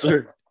 Yes,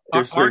 sir.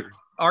 Yes, sir.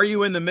 Are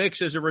you in the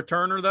mix as a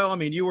returner, though? I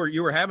mean, you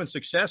were having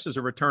success as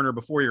a returner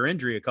before your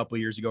injury a couple of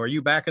years ago. Are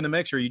you back in the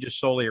mix, or are you just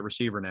solely at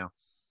receiver now?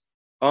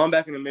 I'm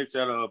back in the mix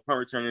at a punt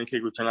return and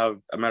kick return. As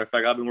a matter of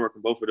fact, I've been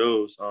working both of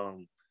those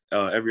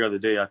every other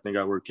day. I think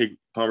I work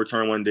punt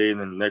return one day, and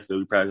then the next day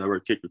we practice, I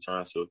work kick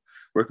return. So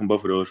working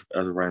both of those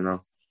as of right now.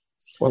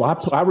 Well,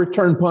 I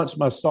returned punts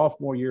my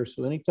sophomore year,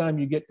 so anytime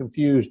you get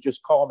confused,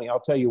 just call me. I'll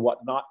tell you what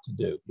not to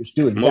do. Just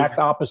do exact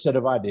opposite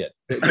of I did.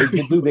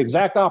 You do the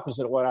exact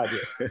opposite of what I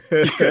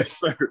did. Yes,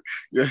 sir.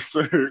 Yes,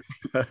 sir.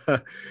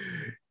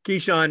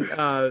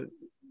 Keyshawn,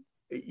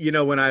 you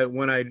know, when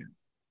I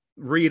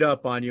read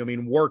up on you, I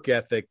mean, work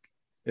ethic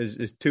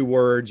is 2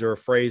 words or a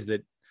phrase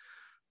that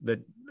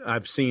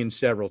I've seen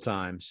several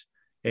times.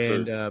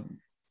 And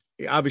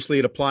obviously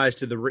it applies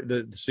to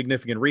the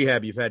significant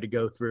rehab you've had to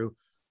go through.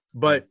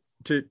 But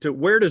to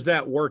where does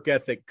that work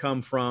ethic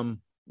come from,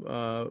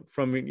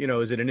 you know,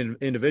 is it an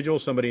individual,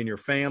 somebody in your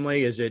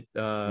family? Is it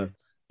the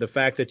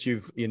fact that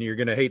you're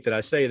going to hate that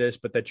I say this,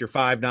 but that you're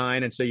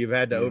 5'9", and so you've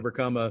had to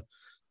overcome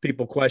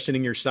people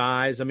questioning your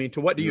size? I mean,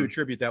 to what do you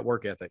attribute that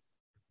work ethic?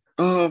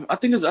 I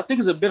think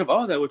it's a bit of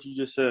all that, what you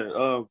just said.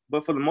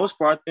 But for the most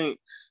part, I think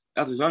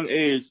at a young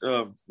age,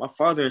 my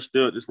father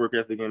instilled this work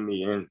ethic in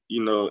me. And,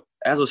 you know,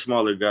 as a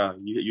smaller guy,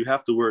 you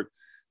have to work,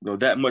 you know,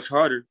 that much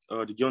harder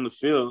to get on the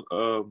field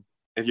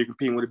if you're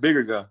competing with a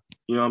bigger guy.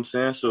 You know what I'm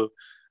saying? So,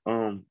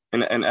 and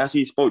as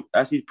he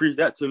preached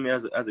that to me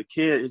as a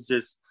kid, it's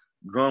just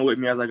growing with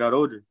me as I got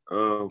older.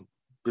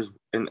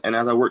 And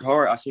as I worked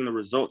hard, I seen the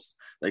results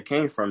that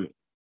came from it,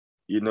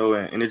 you know,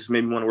 and it just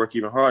made me want to work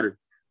even harder.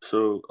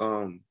 So,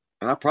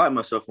 and I pride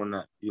myself on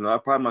that. You know, I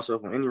pride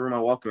myself on any room I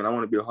walk in. I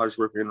want to be the hardest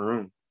worker in the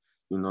room.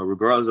 You know,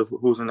 regardless of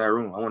who's in that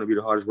room, I want to be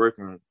the hardest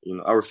worker. And, you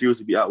know, I refuse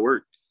to be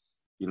outworked.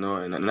 You know,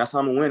 and that's how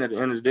I'm gonna win. At the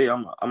end of the day,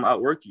 I'm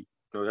outwork you.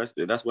 You know,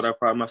 that's what I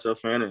pride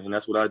myself in, and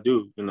that's what I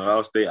do. You know,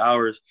 I'll stay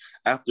hours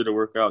after the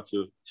workout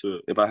to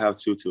if I have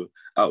to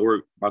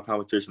outwork my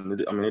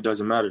competition. I mean, it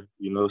doesn't matter.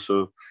 You know,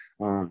 so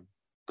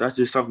that's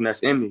just something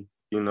that's in me.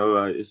 You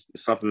know, it's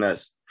something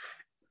that's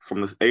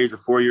from the age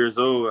of 4 years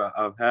old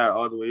I've had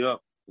all the way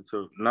up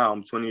until now.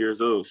 I'm 20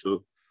 years old,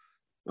 so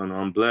you know,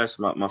 I'm blessed.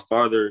 My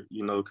father,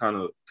 you know, kind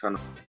of.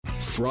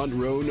 Front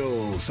Row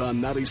Knowles on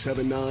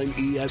 97.9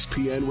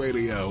 ESPN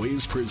Radio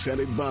is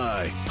presented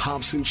by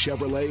Hobson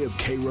Chevrolet of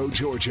Cairo,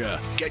 Georgia.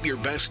 Get your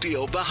best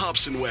deal the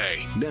Hobson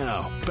way.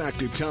 Now, back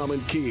to Tom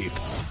and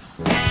Keith.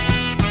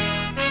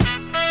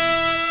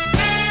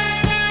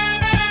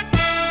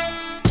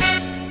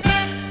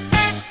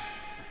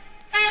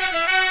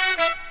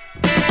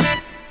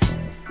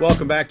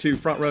 Welcome back to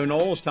Front Row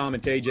Knowles. Tom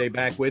and KJ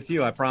back with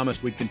you. I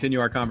promised we'd continue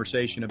our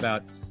conversation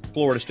about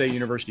Florida State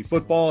University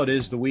football. It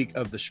is the week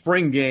of the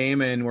spring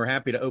game, and we're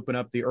happy to open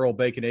up the Earl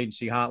Bacon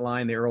Agency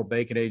hotline, the Earl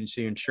Bacon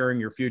Agency, ensuring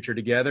your future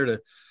together, to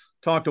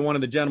talk to one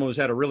of the gentlemen who's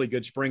had a really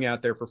good spring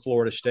out there for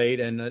Florida State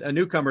and a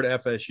newcomer to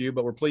FSU,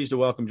 but we're pleased to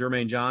welcome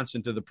Jermaine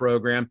Johnson to the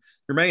program.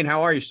 Jermaine,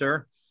 how are you,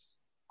 sir?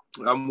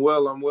 I'm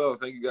well.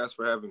 Thank you guys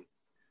for having me.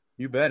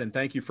 You bet, and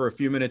thank you for a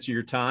few minutes of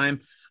your time.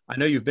 I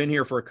know you've been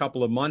here for a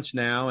couple of months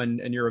now,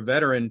 and you're a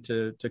veteran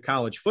to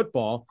college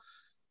football.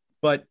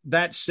 But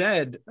that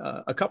said,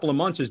 a couple of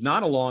months is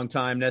not a long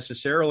time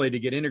necessarily to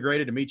get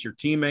integrated, to meet your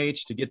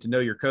teammates, to get to know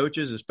your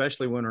coaches,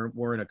 especially when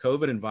we're in a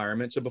COVID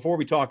environment. So before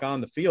we talk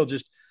on the field,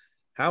 just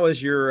how has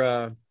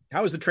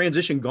the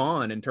transition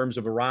gone in terms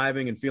of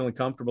arriving and feeling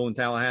comfortable in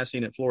Tallahassee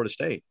and at Florida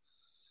State?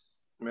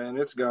 Man,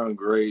 it's gone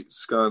great.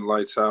 It's gone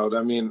lights out.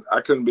 I mean,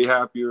 I couldn't be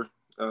happier.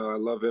 I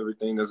love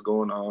everything that's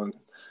going on.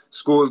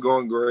 School is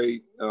going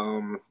great.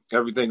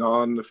 Everything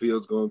on the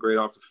field's going great.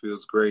 Off the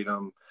field's great.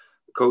 The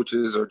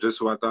coaches are just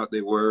who I thought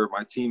they were.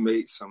 My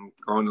teammates, I'm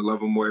growing to love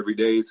them more every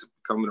day. It's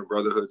becoming a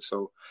brotherhood.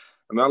 So,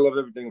 I mean, I love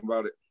everything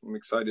about it. I'm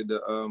excited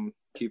to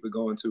keep it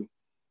going too.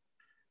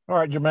 All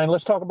right, Jermaine,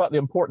 let's talk about the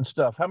important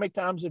stuff. How many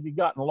times have you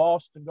gotten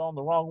lost and gone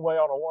the wrong way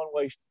on a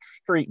one-way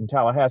street in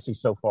Tallahassee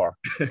so far?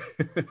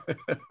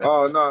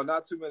 Oh, no,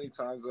 not too many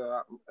times.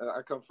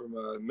 I come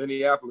from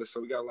Minneapolis,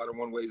 so we got a lot of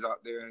one-ways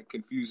out there and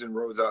confusing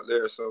roads out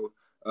there. So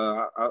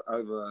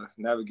I've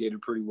navigated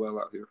pretty well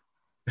out here.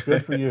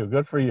 Good for you.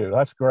 Good for you.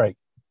 That's great.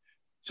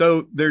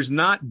 So there's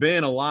not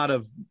been a lot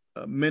of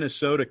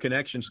Minnesota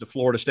connections to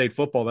Florida State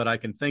football that I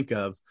can think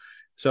of.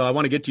 So I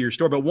want to get to your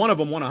story, but one of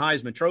them won a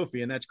Heisman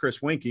Trophy, and that's Chris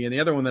Weinke. And the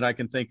other one that I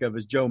can think of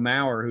is Joe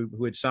Mauer,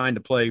 who had signed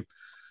to play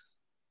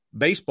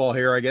baseball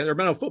here, I guess, or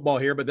no, football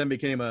here, but then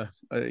became a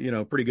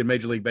pretty good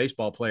Major League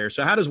Baseball player.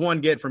 So how does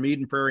one get from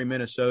Eden Prairie,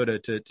 Minnesota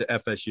to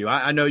FSU?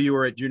 I know you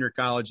were at junior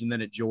college and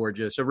then at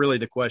Georgia. So really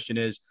the question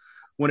is,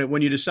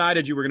 when you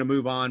decided you were going to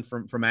move on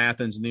from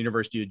Athens and the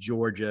University of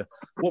Georgia,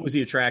 what was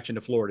the attraction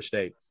to Florida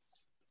State?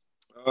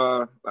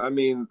 I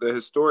mean, the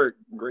historic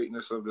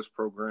greatness of this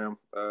program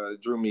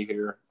drew me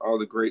here, all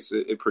the greats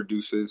it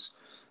produces,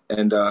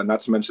 and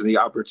not to mention the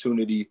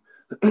opportunity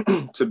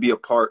to be a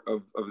part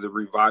of the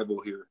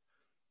revival here.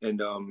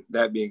 And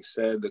that being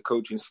said, the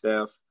coaching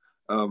staff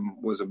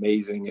was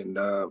amazing, and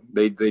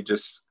they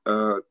just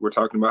were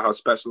talking about how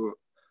special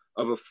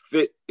of a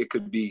fit it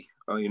could be,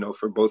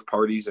 for both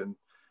parties, and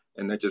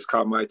that just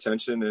caught my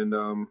attention. And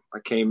I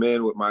came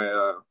in with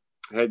my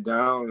head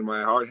down and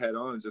my hard hat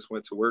on and just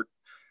went to work.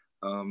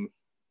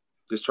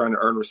 Just trying to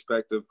earn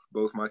respect of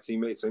both my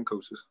teammates and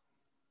coaches.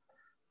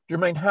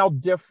 Jermaine, how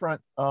different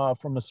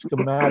from a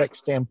schematic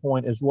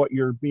standpoint is what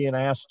you're being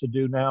asked to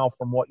do now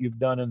from what you've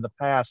done in the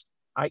past?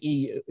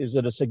 I.e., is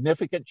it a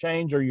significant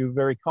change? Are you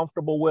very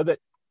comfortable with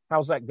it?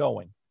 How's that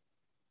going?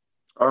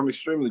 I'm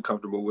extremely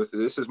comfortable with it.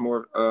 This is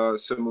more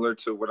similar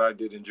to what I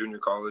did in junior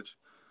college,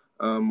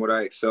 what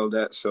I excelled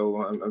at.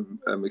 So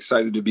I'm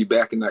excited to be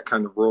back in that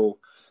kind of role,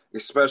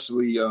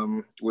 especially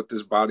with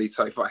this body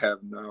type I have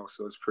now.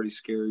 So it's pretty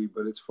scary,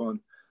 but it's fun.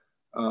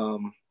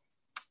 Like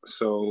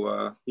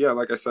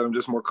I said, I'm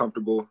just more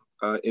comfortable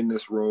in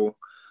this role.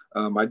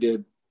 I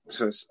did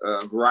a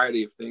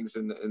variety of things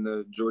in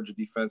the Georgia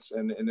defense,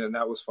 and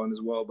that was fun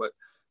as well. But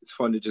it's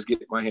fun to just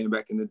get my hand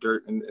back in the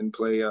dirt and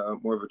play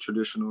more of a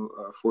traditional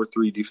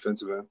 4-3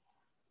 defensive end.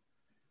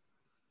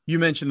 You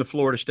mentioned the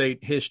Florida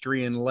State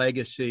history and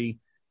legacy.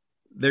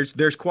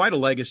 There's quite a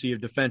legacy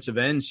of defensive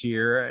ends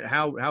here.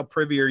 How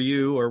privy are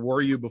you, or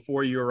were you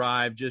before you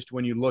arrived, just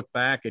when you look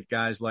back at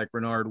guys like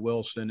Renard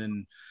Wilson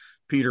and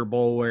Peter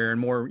Boulware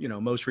and more,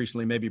 most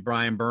recently maybe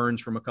Brian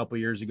Burns from a couple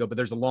of years ago, but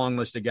there's a long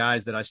list of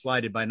guys that I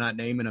slighted by not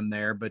naming them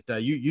there, but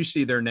you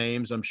see their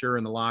names, I'm sure,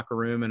 in the locker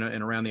room and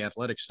around the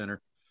athletic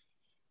center.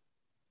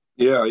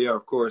 Yeah,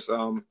 of course.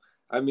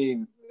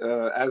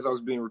 As I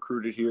was being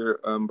recruited here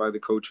by the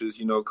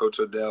coaches, Coach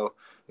Odell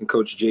and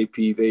Coach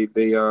JP,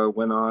 they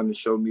went on and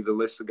showed me the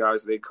list of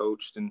guys they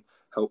coached and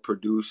helped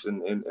produce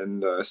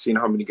and seeing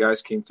how many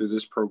guys came through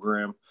this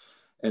program.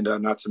 And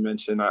not to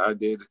mention, I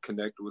did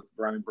connect with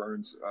Brian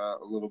Burns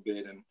a little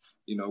bit, and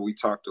we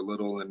talked a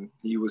little, and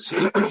he was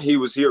he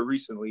was here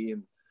recently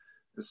and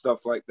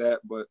stuff like that.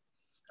 But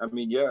I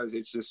mean, yeah,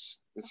 it's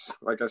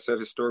like I said,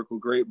 historical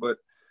great, but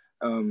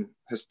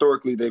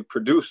historically they've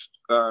produced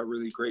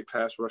really great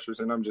pass rushers,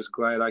 and I'm just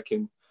glad I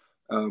can,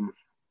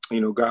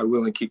 God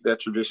willing, keep that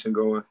tradition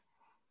going.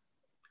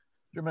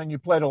 Jermaine, you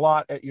played a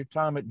lot at your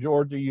time at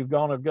Georgia. You've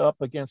gone up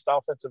against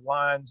offensive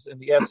lines in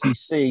the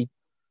SEC.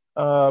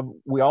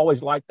 we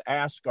always like to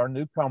ask our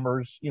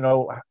newcomers,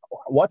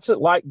 what's it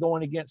like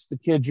going against the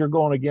kids you're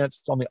going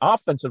against on the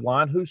offensive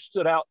line? Who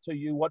stood out to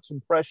you? What's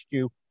impressed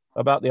you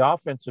about the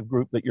offensive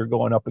group that you're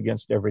going up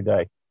against every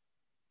day?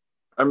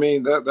 I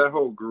mean, that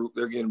whole group,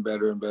 they're getting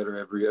better and better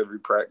every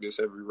practice,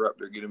 every rep,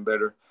 they're getting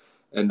better.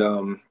 And,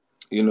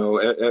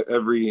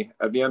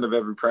 at the end of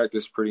every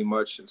practice, pretty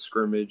much in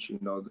scrimmage,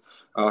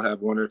 I'll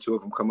have one or two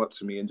of them come up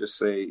to me and just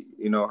say,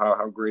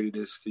 how great it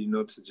is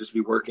to just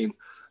be working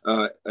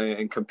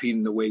and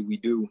competing the way we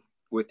do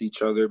with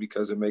each other,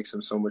 because it makes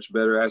them so much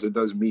better, as it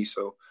does me.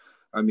 So,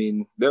 I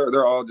mean,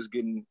 they're all just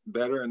getting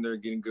better, and they're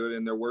getting good,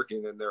 and they're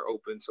working, and they're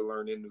open to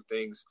learning new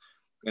things.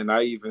 And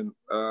I even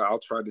I'll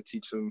try to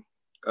teach them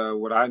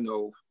what I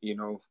know,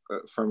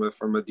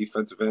 from a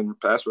defensive end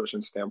pass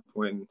rushing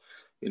standpoint.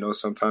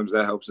 Sometimes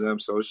that helps them.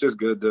 So it's just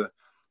good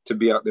to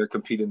be out there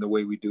competing the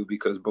way we do,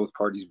 because both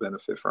parties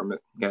benefit from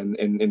it, and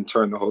in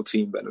turn the whole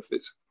team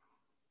benefits.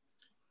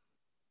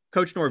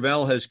 Coach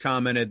Norvell has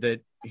commented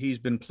that he's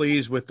been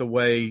pleased with the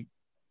way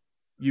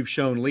you've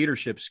shown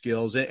leadership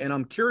skills. And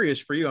I'm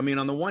curious for you. I mean,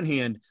 on the one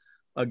hand,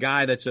 a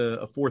guy that's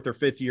a fourth or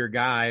fifth year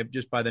guy,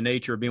 just by the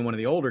nature of being one of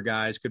the older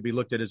guys, could be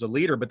looked at as a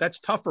leader, but that's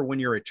tougher when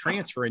you're a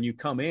transfer and you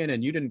come in,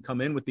 and you didn't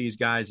come in with these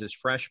guys as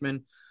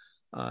freshmen.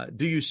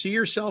 Do you see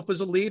yourself as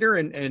a leader?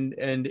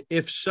 And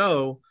if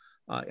so,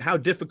 how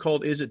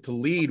difficult is it to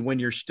lead when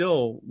you're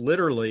still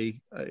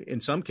literally, in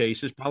some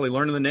cases, probably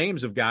learning the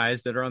names of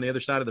guys that are on the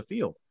other side of the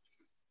field?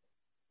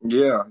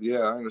 Yeah,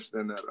 I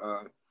understand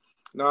that.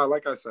 No,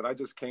 like I said, I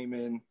just came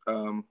in,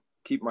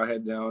 keep my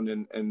head down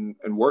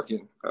and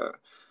working.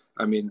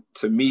 I mean,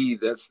 to me,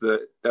 that's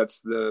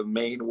the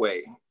main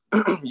way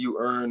you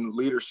earn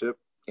leadership,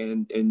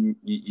 and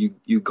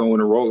you go in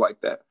a role like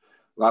that.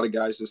 A lot of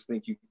guys just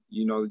think you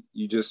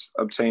just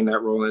obtain that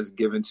role as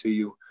given to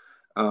you,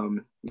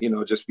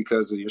 just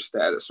because of your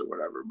status or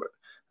whatever. But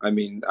I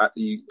mean,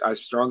 I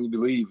strongly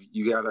believe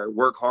you got to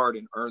work hard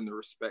and earn the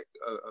respect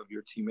of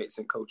your teammates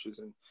and coaches.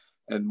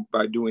 And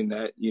by doing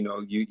that,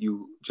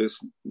 you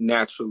just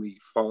naturally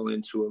fall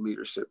into a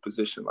leadership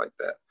position like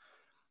that.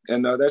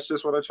 And that's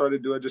just what I try to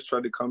do. I just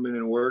try to come in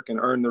and work and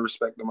earn the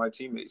respect of my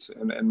teammates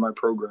and my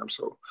program.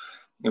 So,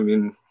 I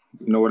mean,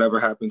 whatever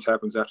happens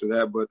after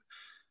that. But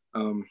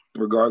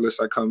regardless,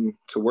 I come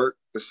to work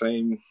the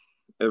same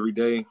every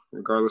day,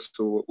 regardless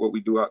of what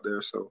we do out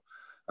there. So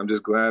I'm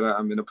just glad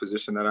I'm in a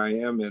position that I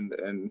am,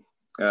 and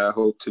I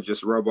hope to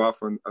just rub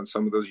off on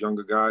some of those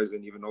younger guys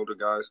and even older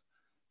guys.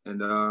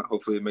 And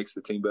hopefully it makes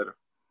the team better.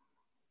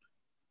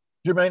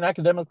 Jermaine,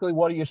 academically,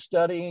 what are you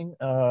studying?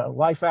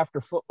 Life after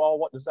football,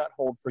 what does that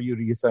hold for you,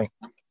 do you think?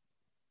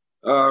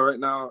 Right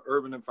now,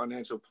 urban and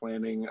financial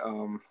planning.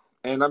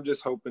 And I'm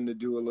just hoping to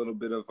do a little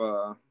bit of,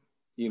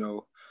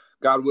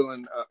 God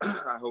willing,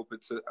 I hope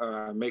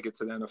to make it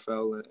to the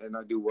NFL and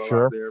I do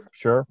well out there.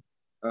 Sure.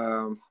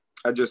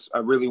 I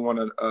really want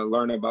to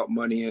learn about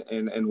money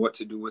and what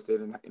to do with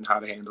it and how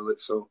to handle it.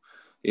 So,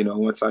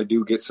 once I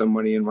do get some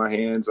money in my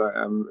hands,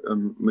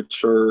 I'm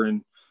mature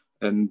and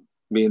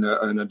being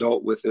an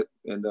adult with it,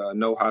 and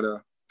know how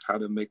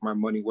to make my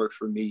money work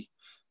for me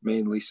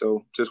mainly.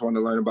 So just want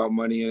to learn about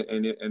money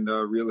and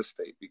real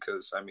estate,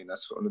 because I mean,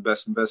 that's one of the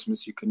best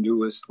investments you can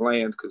do is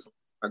land, because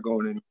I'm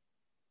going in.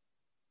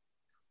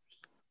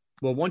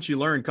 Well, once you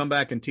learn, come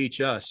back and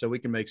teach us so we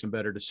can make some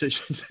better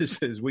decisions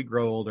as we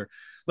grow older.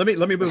 Let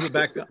me move it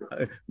back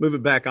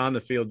on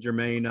the field,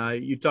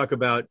 Jermaine. You talk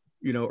about,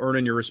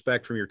 earning your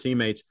respect from your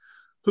teammates.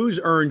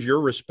 Who's earned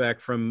your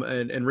respect from,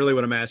 and really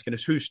what I'm asking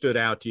is who stood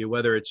out to you,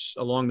 whether it's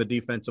along the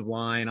defensive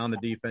line, on the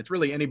defense,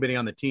 really anybody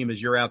on the team,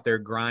 as you're out there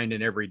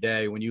grinding every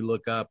day, when you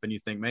look up and you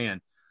think,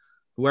 man,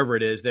 whoever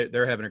it is,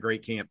 they're having a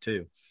great camp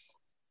too.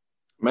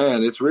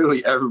 Man, it's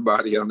really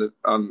everybody on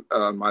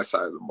my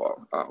side of the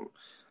ball.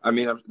 I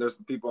mean, there's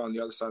people on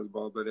the other side of the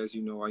ball, but as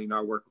you know,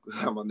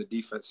 I'm on the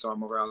defense, so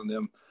I'm around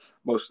them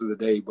most of the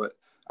day. But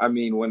I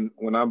mean,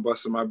 when I'm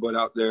busting my butt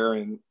out there,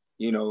 and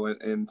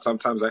and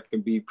sometimes I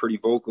can be pretty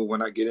vocal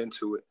when I get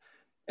into it,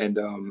 and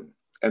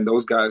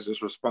those guys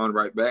just respond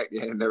right back,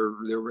 and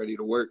they're ready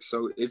to work.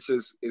 So it's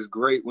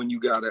great when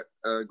you got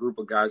a group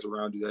of guys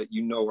around you that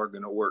are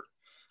going to work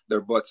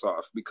their butts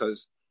off,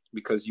 because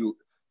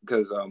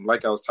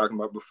like I was talking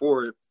about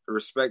before,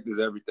 respect is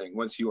everything.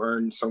 Once you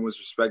earn someone's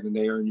respect and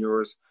they earn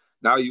yours,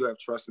 now you have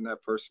trust in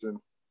that person,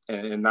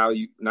 and now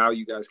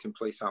you guys can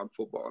play sound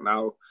football.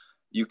 Now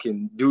you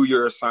can do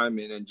your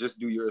assignment and just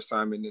do your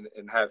assignment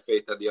and have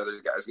faith that the other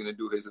guy's going to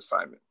do his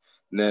assignment.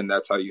 And then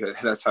that's how you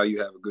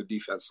have a good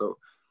defense. So,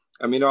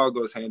 I mean, it all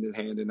goes hand in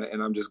hand,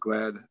 and I'm just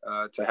glad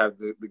to have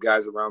the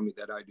guys around me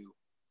that I do.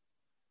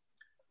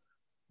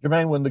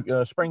 Jermaine, when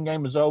the spring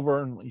game is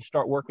over and you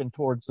start working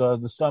towards the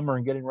summer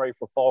and getting ready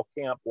for fall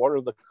camp, what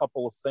are the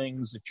couple of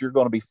things that you're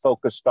going to be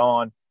focused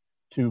on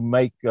to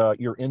make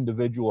your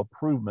individual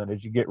improvement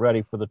as you get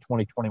ready for the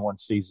 2021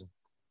 season?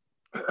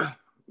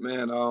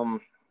 Man,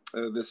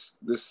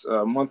 this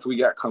month we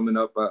got coming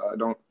up, I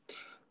don't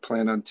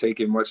plan on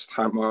taking much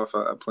time off.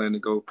 I plan to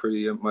go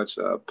pretty much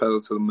pedal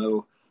to the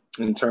metal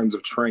in terms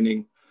of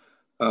training,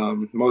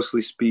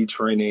 mostly speed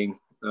training,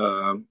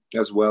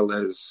 as well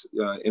as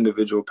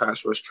individual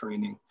pass rush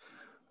training.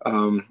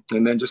 And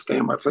then just stay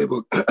in my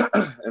playbook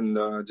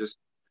and just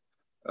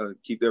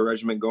keep their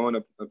regiment going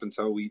up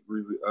until we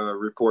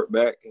report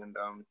back and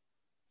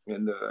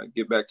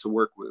get back to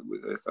work with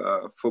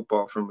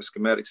football from a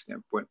schematic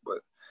standpoint. But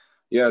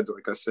yeah,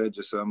 like I said,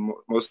 just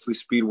mostly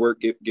speed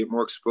work, get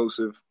more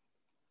explosive,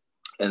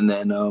 and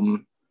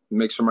then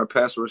make sure my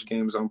pass rush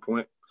game is on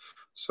point.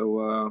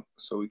 So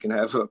we can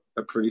have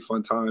a pretty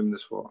fun time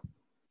this fall.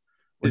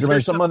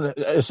 As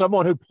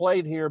someone who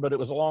played here, but it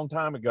was a long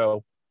time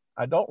ago,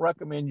 I don't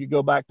recommend you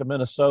go back to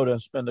Minnesota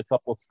and spend a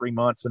couple of 3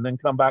 months and then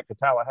come back to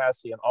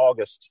Tallahassee in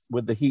August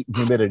with the heat and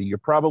humidity. You're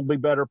probably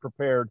better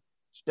prepared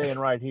staying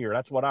right here.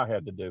 That's what I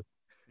had to do.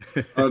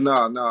 Oh no,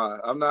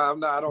 I'm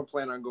not. I don't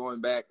plan on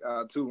going back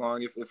too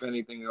long. If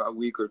anything, a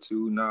week or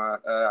two.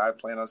 I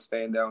plan on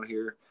staying down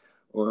here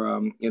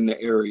or in the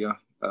area.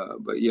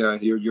 But yeah,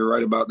 you're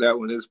right about that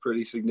one. It's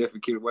pretty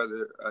significant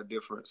weather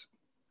difference.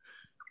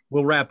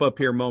 We'll wrap up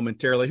here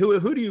momentarily.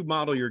 Who do you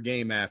model your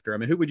game after? I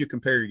mean, who would you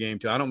compare your game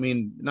to? I don't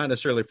mean not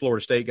necessarily a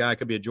Florida State guy. It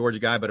could be a Georgia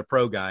guy, but a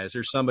pro guy. Is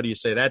there somebody you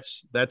say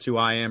that's who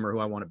I am or who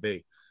I want to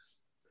be?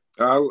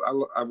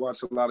 I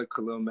watch a lot of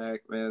Khalil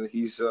Mack, man.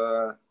 He's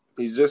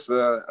just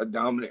a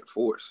dominant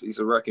force. He's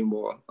a wrecking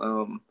ball.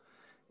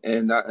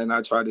 And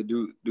I try to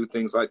do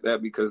things like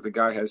that because the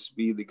guy has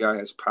speed, the guy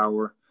has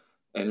power,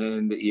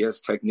 and he has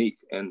technique.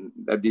 And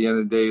at the end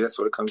of the day, that's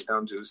what it comes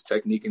down to is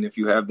technique. And if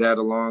you have that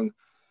along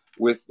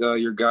with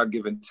your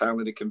God-given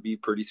talent, it can be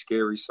pretty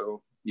scary.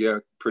 So, yeah,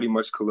 pretty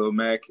much Khalil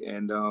Mack.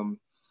 And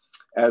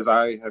as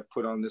I have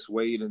put on this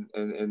weight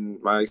and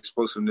my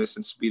explosiveness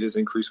and speed has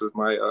increased with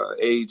my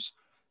age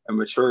and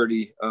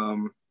maturity,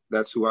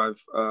 that's who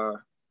I've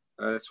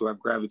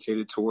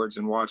gravitated towards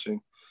and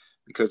watching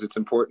because it's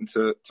important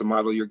to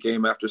model your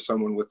game after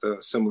someone with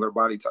a similar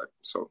body type.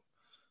 So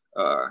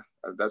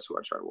that's who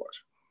I try to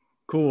watch.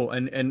 Cool.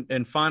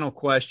 And final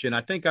question.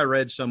 I think I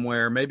read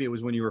somewhere, maybe it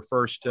was when you were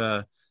first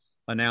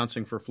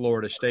announcing for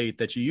Florida State,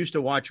 that you used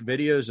to watch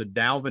videos of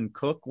Dalvin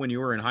Cook when you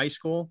were in high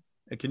school.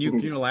 Can you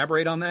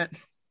elaborate on that?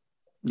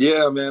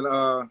 Yeah, man.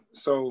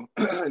 So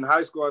in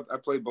high school, I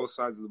played both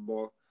sides of the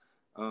ball.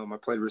 I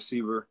played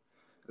receiver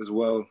as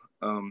well,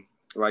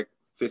 like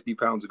 50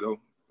 pounds ago.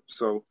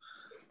 So,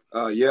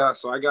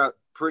 so I got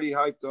pretty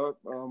hyped up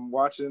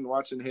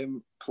watching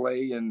him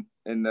play and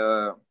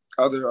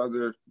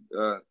other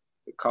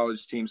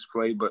college teams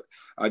play. But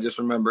I just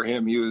remember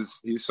him. He was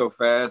so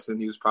fast and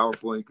he was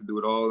powerful and he could do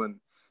it all. And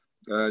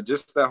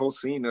just that whole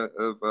scene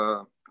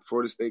of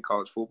Florida State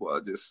college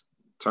football just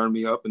turned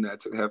me up, and that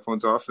to have fun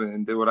off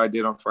and did what I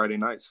did on Friday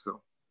nights. So.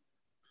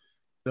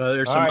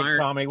 There's some all right,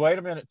 Tommy. Wait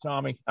a minute,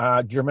 Tommy.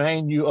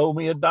 Jermaine, you owe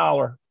me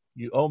 $1.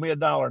 You owe me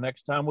 $1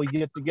 next time we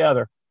get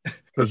together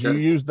because you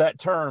used that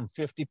term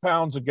 50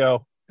 pounds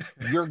ago.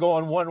 You're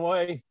going one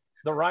way,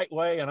 the right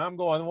way, and I'm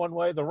going one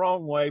way, the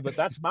wrong way, but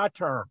that's my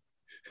term.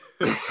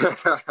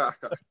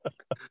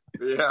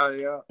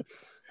 Yeah.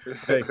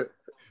 Hey,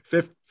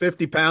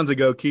 50 pounds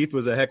ago, Keith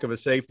was a heck of a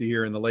safety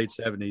here in the late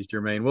 70s,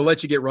 Jermaine. We'll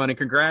let you get running.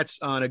 Congrats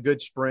on a good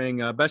spring.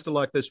 Best of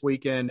luck this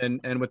weekend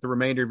and with the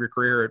remainder of your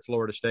career at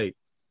Florida State.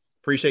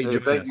 Appreciate you.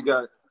 Thank you,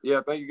 guys.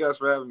 Yeah, thank you guys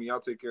for having me. Y'all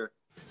take care.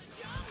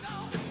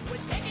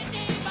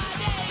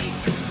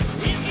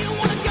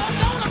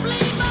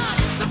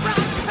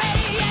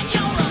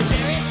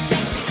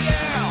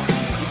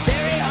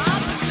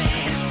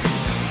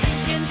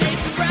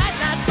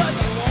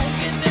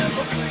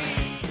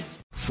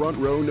 Front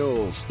Row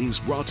Noles is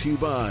brought to you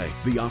by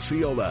the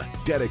Osceola,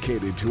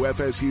 dedicated to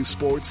FSU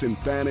sports and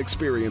fan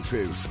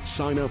experiences.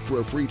 Sign up for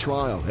a free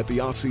trial at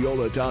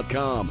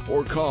theosceola.com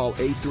or call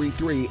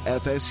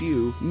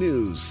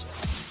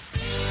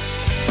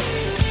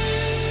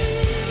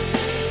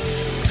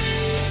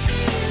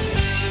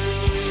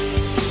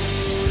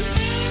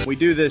 833-FSU-NEWS. We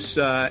do this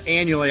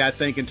annually, I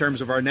think, in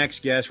terms of our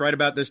next guest, right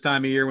about this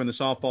time of year when the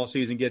softball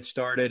season gets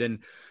started. And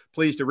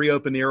pleased to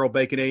reopen the Earl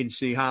Bacon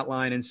Agency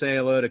hotline and say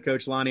hello to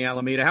Coach Lonnie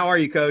Alameda. How are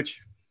you, Coach?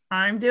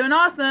 I'm doing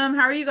awesome.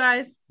 How are you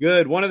guys?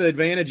 Good. One of the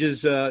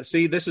advantages,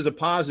 this is a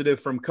positive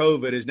from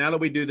COVID, is now that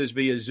we do this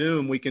via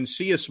Zoom, we can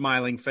see a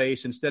smiling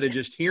face instead of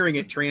just hearing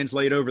it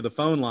translate over the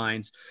phone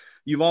lines.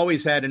 You've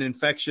always had an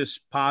infectious,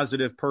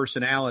 positive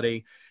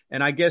personality.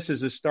 And I guess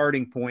as a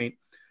starting point,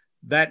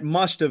 that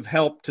must have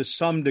helped to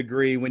some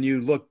degree when you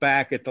look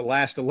back at the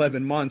last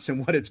 11 months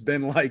and what it's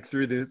been like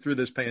through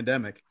this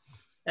pandemic.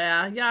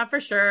 Yeah, for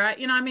sure.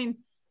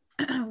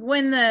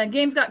 When the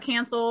games got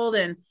canceled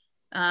and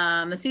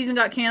the season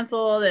got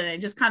canceled, and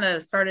it just kind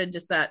of started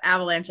just that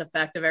avalanche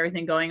effect of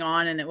everything going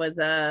on. And it was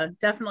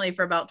definitely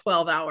for about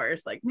 12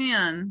 hours, like,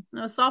 man,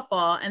 no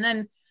softball. And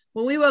then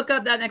when we woke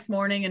up that next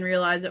morning and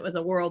realized it was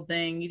a world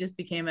thing, you just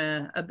became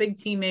a big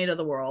teammate of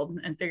the world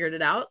and figured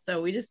it out.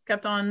 So we just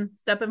kept on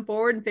stepping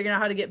forward and figuring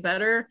out how to get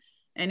better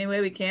any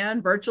way we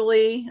can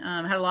virtually.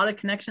 Had a lot of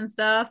connection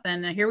stuff,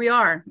 and here we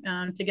are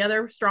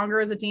together, stronger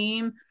as a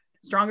team,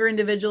 stronger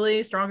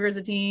individually, stronger as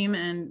a team,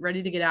 and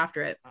ready to get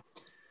after it.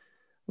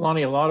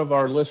 Lonnie, a lot of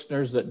our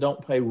listeners that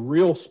don't pay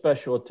real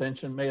special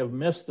attention may have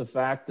missed the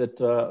fact that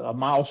a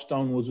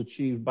milestone was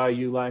achieved by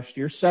you last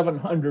year,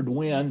 700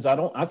 wins.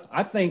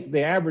 I think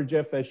the average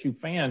FSU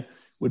fan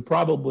would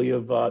probably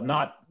have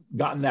not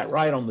gotten that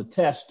right on the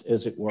test,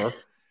 as it were.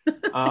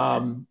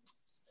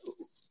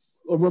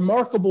 A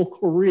remarkable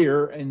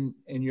career, and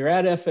you're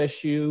at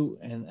FSU,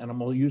 and I'm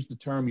going to use the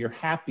term you're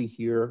happy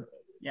here.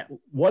 Yeah.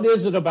 What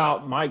is it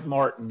about Mike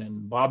Martin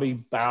and Bobby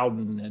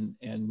Bowden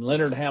and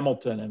Leonard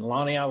Hamilton and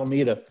Lonnie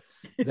Alameda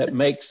that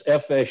makes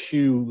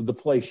FSU the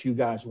place you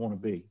guys want to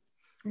be?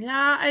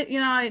 Yeah,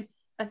 I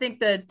think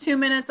the 2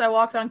 minutes I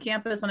walked on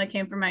campus when I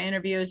came for my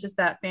interview is just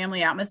that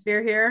family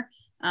atmosphere here.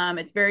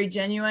 It's very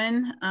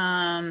genuine.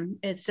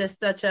 It's just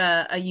such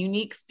a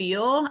unique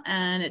feel,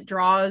 and it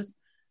draws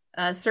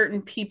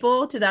certain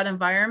people to that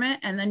environment,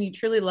 and then you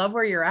truly love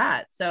where you're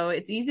at. So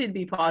it's easy to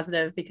be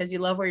positive because you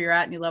love where you're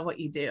at and you love what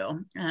you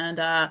do.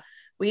 And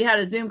we had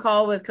a Zoom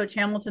call with Coach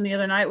Hamilton the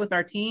other night with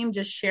our team,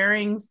 just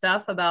sharing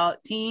stuff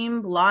about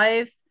team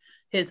life,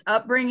 his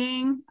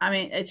upbringing. I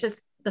mean, it's just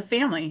the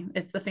family.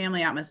 It's the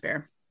family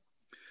atmosphere.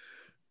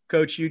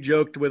 Coach, you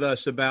joked with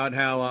us about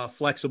how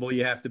flexible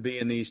you have to be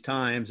in these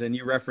times, and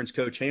you referenced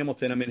Coach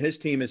Hamilton. I mean, his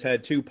team has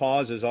had 2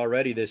 pauses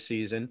already this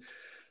season.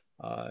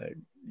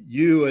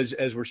 You,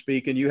 as we're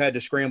speaking, you had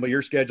to scramble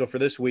your schedule for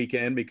this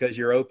weekend because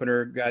your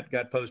opener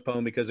got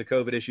postponed because of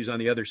COVID issues on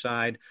the other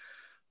side.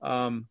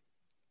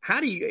 How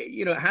do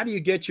you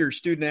get your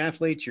student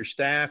athletes, your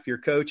staff, your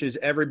coaches,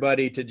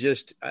 everybody to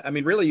just, I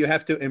mean, really you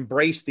have to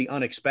embrace the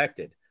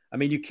unexpected. I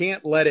mean, you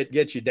can't let it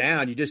get you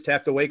down. You just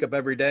have to wake up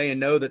every day and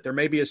know that there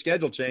may be a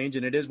schedule change,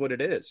 and it is what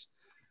it is.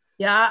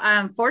 Yeah,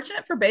 I'm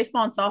fortunate for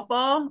baseball and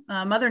softball.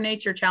 Mother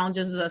Nature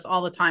challenges us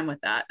all the time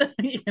with that.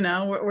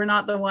 We're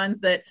not the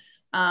ones that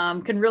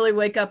can really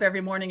wake up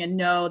every morning and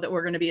know that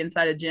we're going to be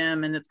inside a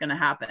gym and it's going to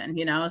happen,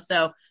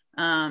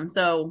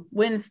 So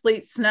wind,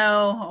 sleet,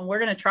 snow, we're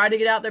going to try to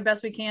get out there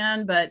best we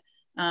can, but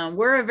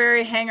we're a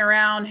very hang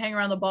around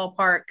the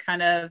ballpark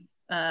kind of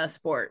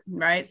sport,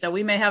 right? So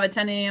we may have a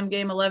 10 a.m.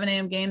 game, 11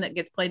 a.m. game that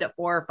gets played at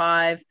 4 or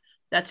 5.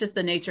 That's just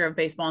the nature of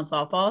baseball and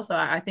softball. So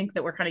I think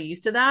that we're kind of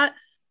used to that.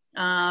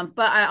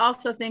 But I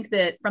also think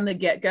that from the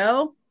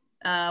get-go,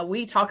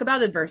 we talk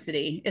about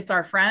adversity. It's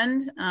our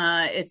friend.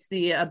 It's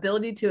the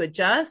ability to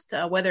adjust,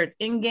 whether it's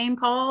in-game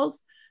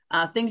calls,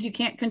 things you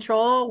can't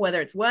control,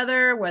 whether it's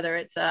weather, whether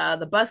it's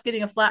the bus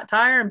getting a flat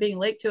tire and being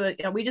late to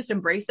it. We just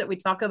embrace it. We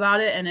talk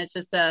about it. And it's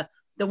just the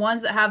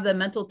ones that have the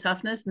mental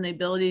toughness and the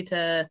ability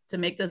to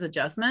make those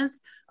adjustments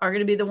are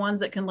going to be the ones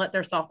that can let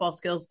their softball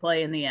skills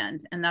play in the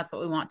end. And that's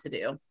what we want to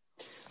do.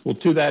 Well,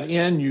 to that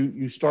end,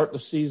 you start the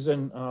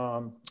season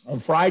on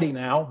Friday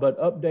now, but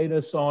update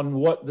us on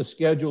what the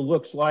schedule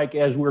looks like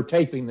as we're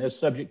taping this,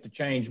 subject to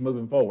change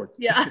moving forward.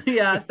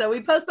 Yeah. So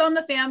we postponed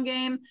the FAM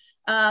game,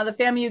 the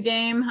FAMU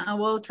game.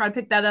 We'll try to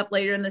pick that up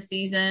later in the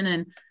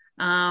season,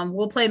 and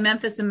we'll play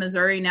Memphis and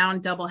Missouri now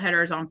in double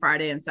headers on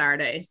Friday and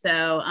Saturday. So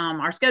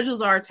our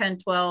schedules are 10,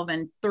 12,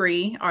 and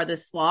 3 are the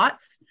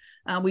slots.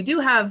 We do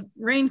have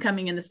rain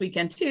coming in this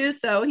weekend too,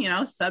 so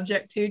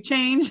subject to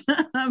change.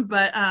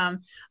 But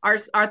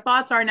our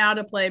thoughts are now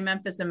to play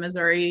Memphis and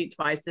Missouri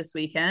twice this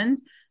weekend,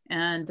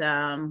 and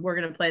we're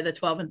going to play the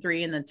 12 and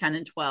 3 and the 10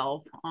 and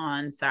 12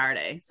 on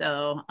Saturday.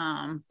 So,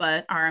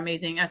 but our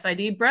amazing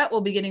SID Brett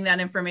will be getting that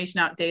information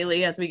out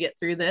daily as we get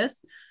through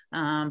this.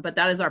 But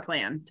that is our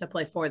plan, to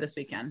play 4 this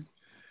weekend.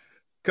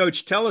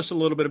 Coach, tell us a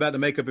little bit about the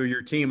makeup of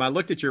your team. I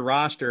looked at your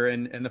roster,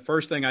 and the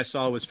first thing I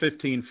saw was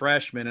 15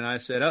 freshmen, and I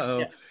said, uh-oh.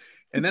 Yeah.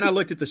 And then I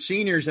looked at the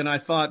seniors, and I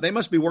thought they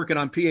must be working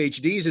on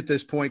PhDs at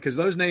this point, because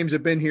those names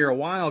have been here a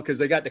while, because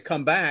they got to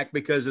come back.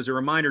 Because as a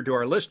reminder to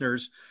our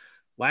listeners,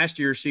 last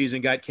year's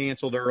season got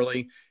canceled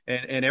early,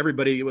 and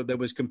everybody that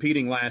was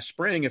competing last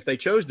spring, if they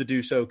chose to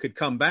do so, could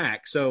come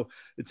back. So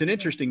it's an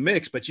interesting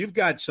mix, but you've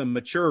got some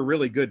mature,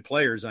 really good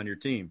players on your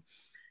team.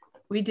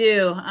 We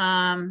do.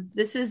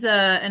 This is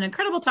an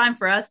incredible time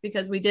for us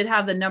because we did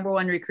have the number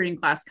 1 recruiting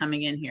class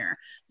coming in here.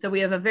 So we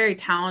have a very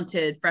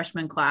talented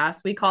freshman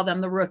class. We call them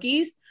the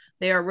rookies.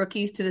 They are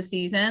rookies to the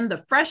season.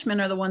 The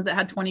freshmen are the ones that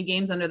had 20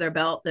 games under their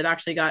belt that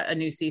actually got a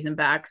new season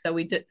back. So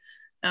we do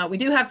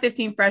have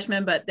 15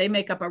 freshmen, but they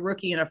make up a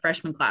rookie and a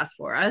freshman class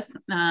for us.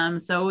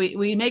 So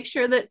we make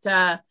sure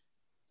that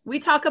we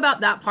talk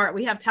about that part.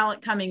 We have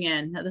talent coming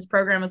in. This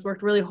program has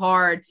worked really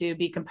hard to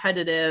be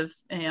competitive,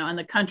 in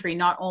the country,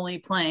 not only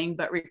playing,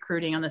 but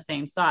recruiting on the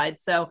same side.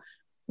 So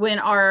when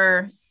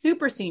our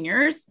super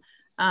seniors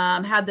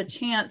had the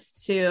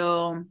chance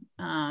to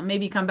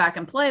maybe come back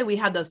and play, we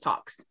had those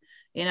talks.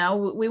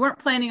 We weren't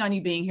planning on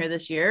you being here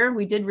this year.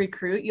 We did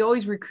recruit. You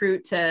always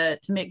recruit to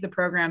make the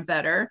program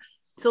better.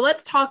 So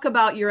let's talk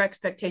about your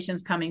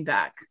expectations coming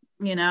back.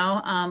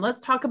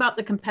 Let's talk about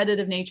the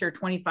competitive nature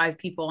 25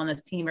 people on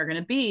this team are going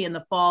to be in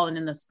the fall and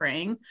in the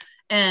spring,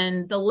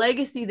 and the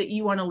legacy that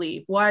you want to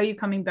leave. Why are you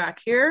coming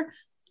back here?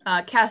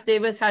 Cass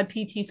Davis had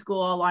PT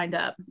school all lined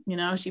up.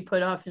 She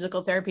put off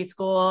physical therapy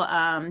school.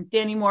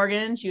 Danny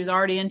Morgan, she was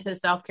already into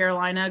South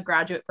Carolina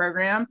graduate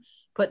program.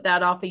 put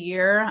that off a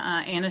year.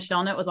 Anna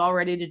Shelnut was all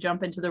ready to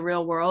jump into the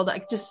real world.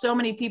 Like, just so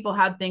many people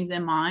had things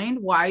in mind.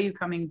 Why are you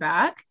coming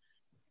back?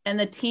 And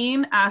the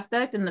team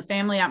aspect and the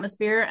family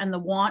atmosphere and the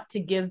want to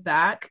give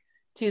back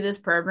to this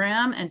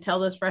program and tell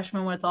those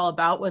freshmen what it's all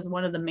about was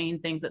one of the main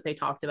things that they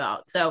talked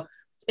about. So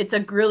it's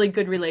a really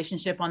good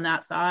relationship on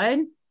that side.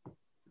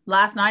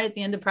 Last night at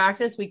the end of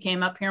practice, we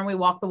came up here and we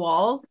walked the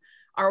walls.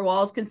 Our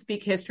walls can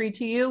speak history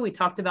to you. We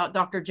talked about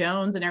Dr.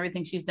 Jones and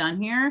everything she's done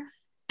here.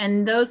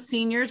 And those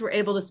seniors were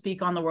able to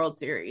speak on the World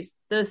Series.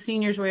 Those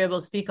seniors were able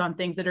to speak on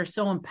things that are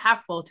so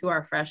impactful to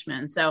our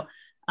freshmen. So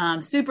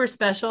super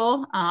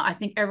special. I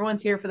think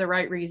everyone's here for the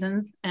right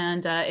reasons.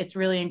 And it's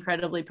really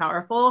incredibly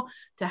powerful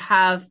to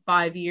have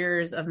 5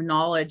 years of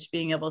knowledge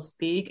being able to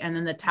speak, and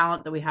then the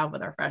talent that we have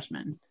with our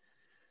freshmen.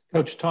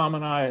 Coach Tom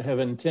and I have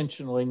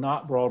intentionally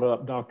not brought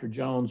up Dr.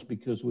 Jones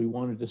because we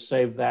wanted to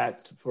save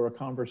that for a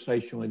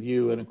conversation with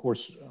you. And of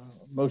course,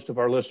 most of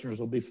our listeners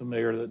will be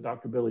familiar that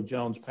Dr. Billy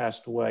Jones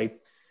passed away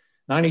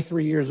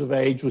 93 years of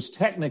age, was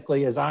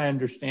technically, as I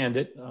understand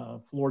it,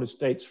 Florida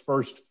State's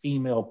first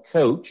female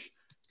coach,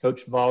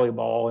 coached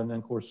volleyball, and then,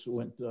 of course,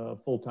 went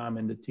full-time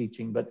into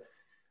teaching. But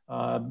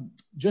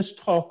just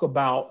talk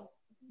about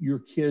your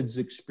kids'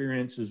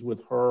 experiences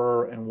with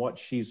her and what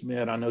she's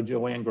meant. I know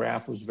Joanne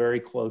Graff was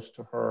very close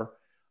to her.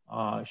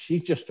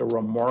 She's just a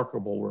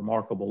remarkable,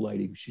 remarkable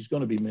lady. She's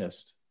going to be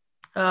missed.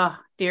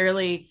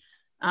 Dearly.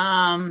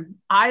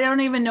 I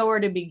don't even know where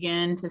to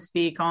begin to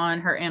speak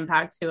on her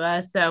impact to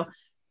us. So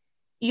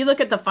you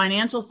look at the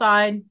financial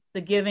side,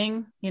 the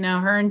giving,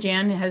 her and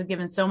Jan has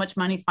given so much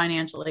money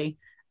financially.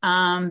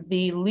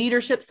 The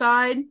leadership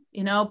side,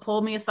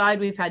 pulled me aside.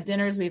 We've had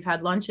dinners, we've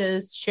had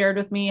lunches, shared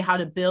with me how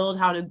to build,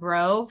 how to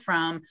grow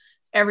from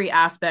every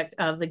aspect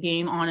of the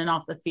game on and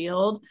off the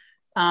field.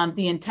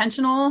 The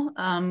intentional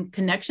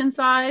connection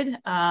side,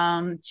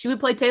 she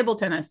would play table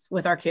tennis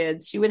with our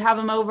kids. She would have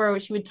them over.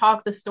 She would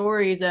talk the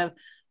stories of,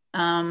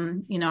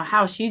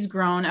 how she's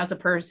grown as a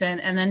person,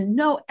 and then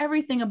know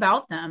everything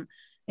about them.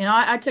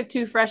 I took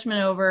 2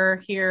 freshmen over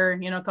here,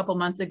 a couple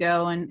months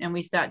ago, and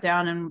we sat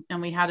down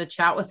and we had a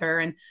chat with her.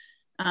 And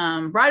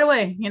right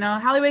away,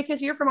 Hallie Wakes,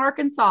 you're from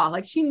Arkansas.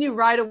 Like, she knew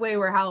right away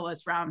where Hallie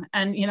was from.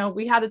 And,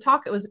 we had a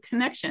talk. It was a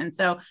connection.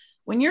 So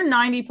when you're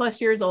 90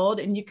 plus years old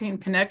and you can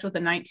connect with a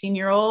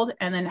 19-year-old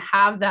and then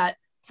have that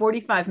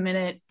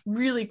 45-minute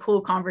really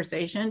cool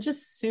conversation,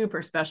 just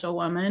super special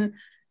woman,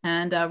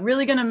 and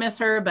really going to miss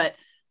her. But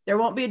there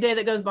won't be a day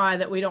that goes by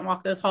that we don't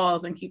walk those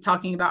halls and keep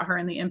talking about her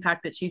and the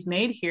impact that she's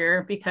made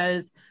here,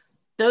 because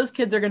those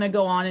kids are going to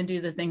go on and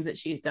do the things that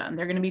she's done.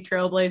 They're going to be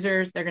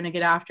trailblazers. They're going to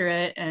get after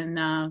it.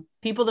 And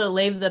people that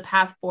lave the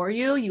path for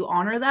you, you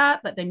honor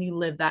that, but then you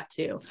live that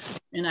too.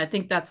 And I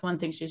think that's one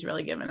thing she's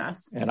really given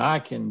us. And I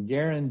can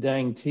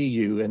guarantee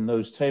you in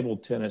those table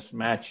tennis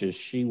matches,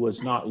 she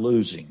was not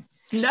losing.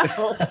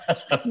 No,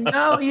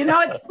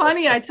 it's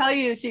funny. I tell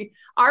you,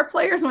 our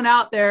players went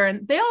out there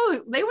and they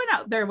went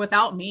out there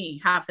without me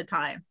half the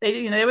time.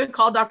 They would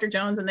call Dr.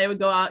 Jones and they would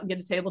go out and get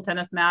a table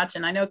tennis match.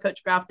 And I know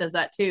Coach Graff does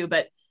that too,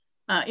 but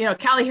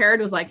Callie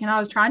Harrod was like, I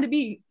was trying to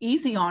be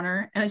easy on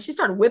her, and she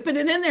started whipping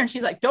it in there, and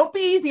she's like, don't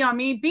be easy on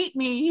me, beat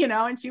me,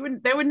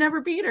 and they would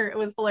never beat her. It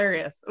was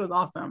hilarious. It was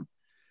awesome.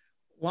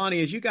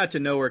 Lonnie, as you got to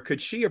know her,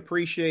 could she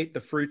appreciate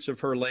the fruits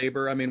of her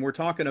labor? I mean, we're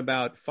talking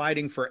about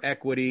fighting for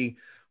equity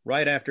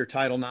right after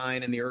Title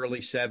IX in the early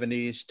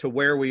 70s to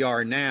where we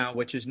are now,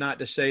 which is not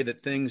to say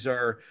that things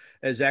are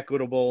as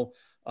equitable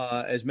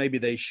as maybe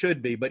they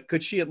should be, but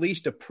could she at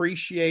least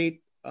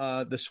appreciate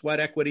the sweat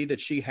equity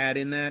that she had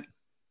in that?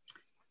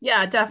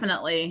 Yeah,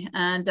 definitely.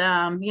 And,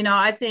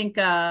 I think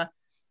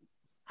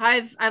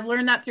I've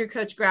learned that through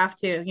Coach Graff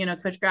too.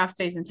 Coach Graff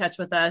stays in touch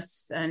with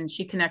us and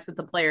she connects with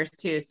the players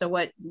too. So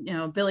what,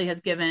 Billy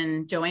has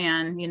given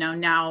Joanne,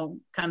 now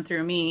come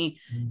through me,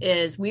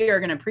 is we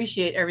are going to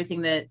appreciate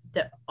everything that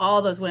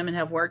all those women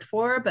have worked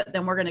for, but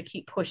then we're going to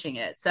keep pushing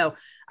it. So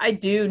I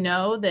do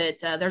know that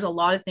there's a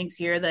lot of things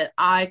here that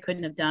I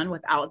couldn't have done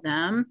without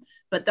them,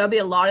 but there'll be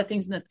a lot of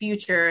things in the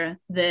future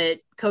that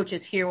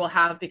coaches here will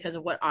have because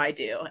of what I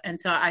do. And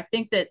so I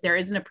think that there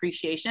is an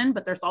appreciation,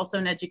 but there's also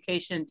an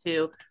education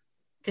to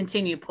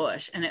continue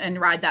push and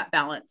ride that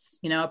balance,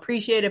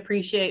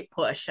 appreciate,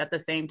 push at the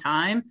same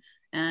time.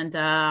 And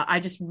I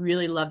just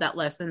really love that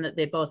lesson that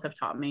they both have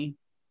taught me.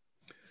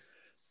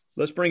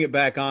 Let's bring it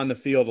back on the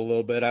field a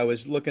little bit. I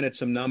was looking at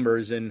some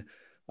numbers, and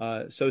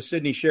so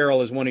Sydney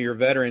Sherrill is one of your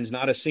veterans,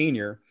 not a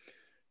senior,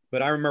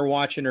 but I remember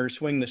watching her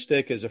swing the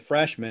stick as a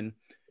freshman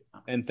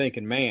and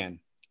thinking, man.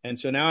 And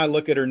so now I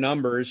look at her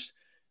numbers,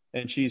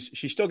 and she's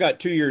still got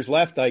 2 years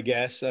left, I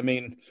guess. I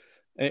mean,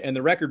 and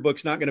the record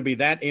book's not going to be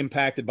that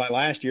impacted by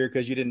last year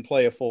because you didn't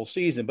play a full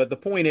season. But the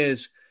point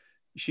is,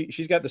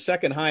 she's got the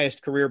second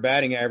highest career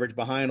batting average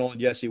behind old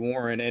Jessie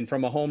Warren. And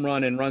from a home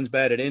run and runs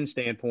batted in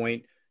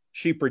standpoint,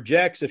 she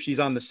projects, if she's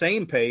on the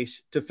same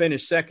pace, to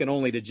finish second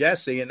only to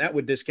Jessie. And that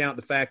would discount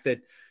the fact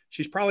that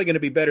she's probably going to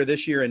be better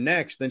this year and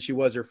next than she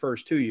was her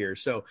first 2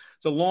 years. So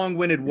it's a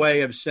long-winded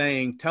way of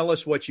saying, tell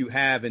us what you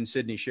have in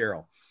Sydney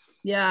Sherrill.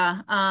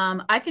 Yeah.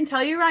 I can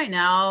tell you right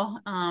now,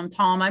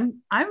 Tom,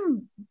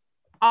 I'm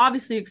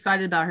obviously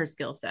excited about her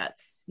skill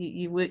sets.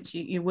 You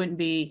wouldn't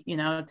be,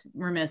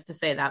 remiss to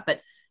say that,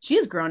 but she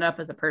has grown up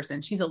as a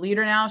person. She's a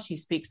leader now. She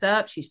speaks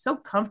up. She's so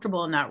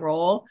comfortable in that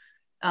role.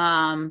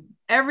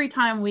 Every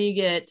time we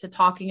get to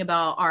talking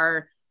about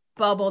our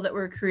bubble that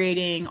we're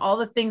creating, all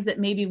the things that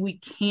maybe we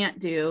can't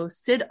do,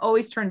 Sid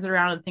always turns it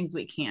around to the things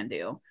we can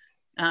do.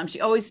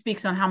 She always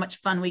speaks on how much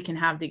fun we can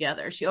have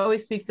together. She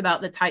always speaks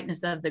about the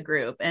tightness of the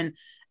group. And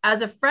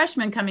as a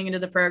freshman coming into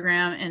the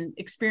program and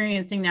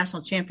experiencing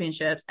national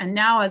championships, and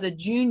now as a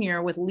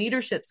junior with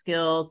leadership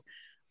skills,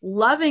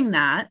 loving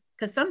that,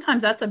 because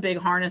sometimes that's a big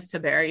harness to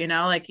bear,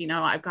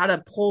 I've got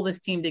to pull this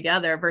team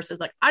together versus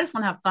like, I just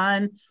want to have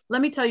fun.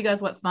 Let me tell you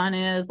guys what fun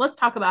is. Let's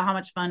talk about how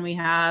much fun we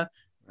have.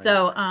 Right.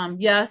 So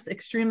yes,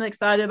 extremely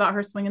excited about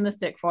her swinging the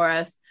stick for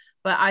us.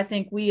 But I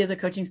think we as a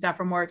coaching staff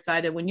are more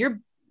excited when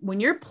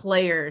your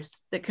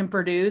players that can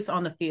produce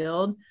on the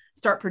field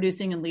start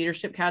producing in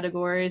leadership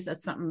categories.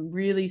 That's something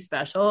really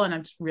special. And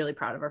I'm just really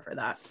proud of her for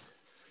that.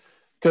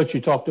 Coach,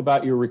 you talked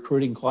about your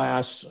recruiting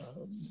class,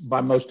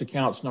 by most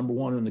accounts, number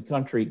one in the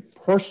country.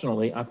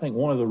 Personally, I think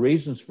one of the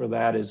reasons for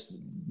that is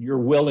your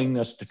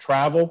willingness to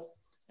travel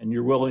and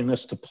your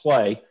willingness to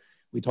play.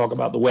 We talk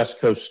about the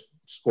West Coast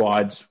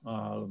squads.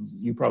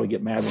 You probably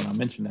get mad when I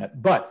mention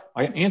that. But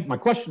my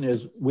question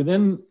is,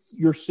 within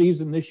your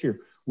season this year,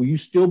 will you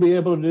still be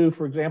able to do,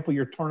 for example,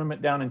 your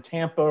tournament down in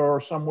Tampa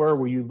or somewhere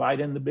where you invite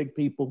in the big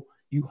people?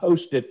 You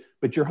host it,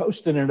 but you're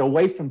hosting it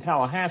away from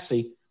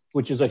Tallahassee,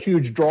 which is a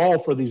huge draw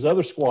for these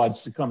other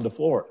squads to come to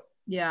Florida.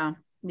 Yeah.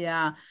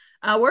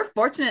 We're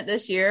fortunate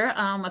this year.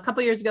 A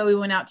couple of years ago, we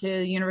went out to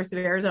the University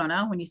of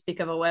Arizona, when you speak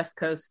of a West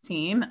Coast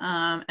team,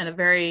 and a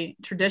very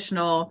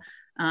traditional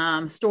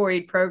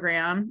storied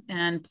program,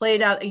 and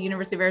played out at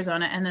University of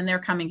Arizona. And then they're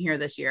coming here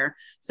this year.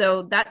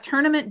 So that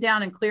tournament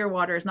down in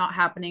Clearwater is not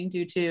happening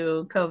due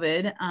to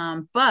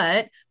COVID.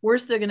 But we're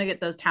still going to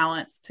get those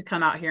talents to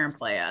come out here and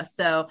play us.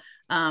 So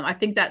I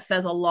think that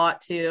says a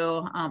lot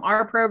to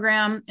our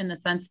program, in the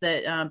sense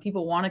that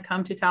people want to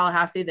come to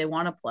Tallahassee. They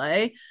want to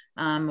play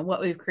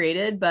what we've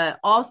created, but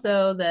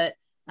also that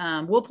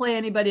we'll play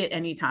anybody at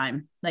any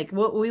time. Like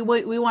we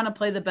want to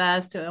play the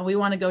best, and we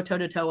want to go toe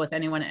to toe with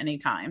anyone at any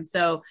time.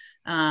 So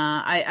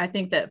I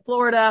think that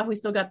Florida, we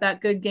still got that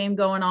good game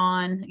going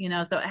on,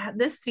 so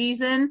this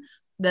season,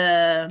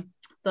 the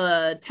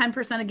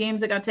 10% of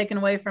games that got taken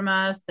away from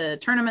us, the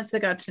tournaments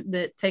that got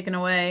taken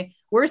away,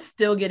 we're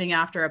still getting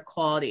after a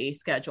quality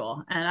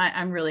schedule. And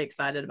I'm really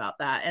excited about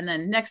that. And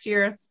then next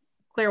year,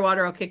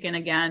 Clearwater will kick in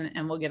again,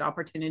 and we'll get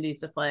opportunities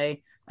to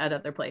play at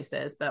other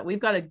places. But we've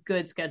got a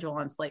good schedule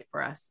on slate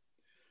for us.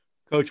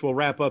 Coach, we'll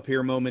wrap up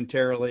here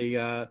momentarily.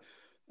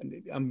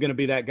 I'm going to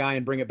be that guy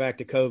and bring it back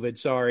to COVID.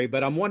 Sorry.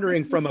 But I'm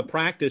wondering, from a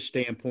practice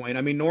standpoint,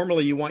 I mean,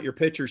 normally you want your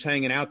pitchers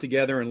hanging out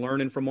together and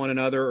learning from one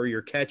another, or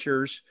your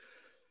catchers.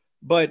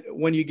 But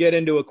when you get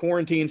into a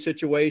quarantine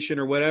situation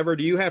or whatever,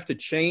 do you have to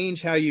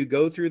change how you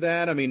go through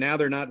that? I mean, now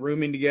they're not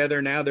rooming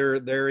together. Now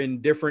they're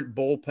in different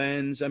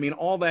bullpens. I mean,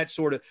 all that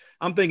sort of,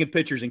 I'm thinking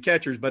pitchers and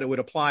catchers, but it would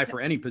apply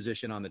for any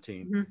position on the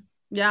team. Mm-hmm.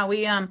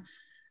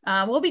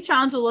 Yeah, we'll be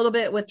challenged a little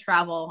bit with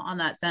travel on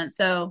that sense.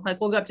 So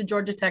like, we'll go up to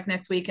Georgia Tech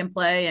next week and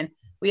play, and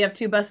we have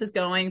 2 buses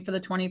going for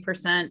the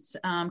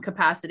 20%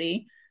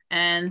 capacity.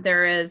 And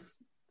there is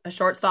a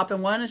shortstop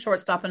in one, a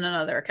shortstop in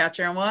another, a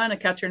catcher in one, a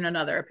catcher in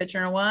another, a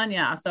pitcher in one.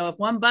 Yeah. So if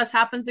one bus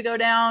happens to go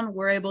down,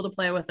 we're able to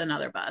play with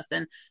another bus.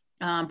 And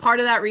part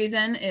of that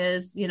reason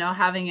is,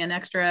 having an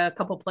extra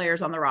couple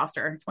players on the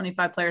roster,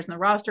 25 players in the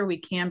roster. We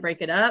can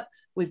break it up.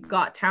 We've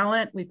got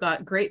talent. We've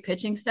got great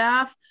pitching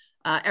staff.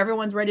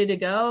 Everyone's ready to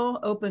go,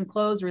 open,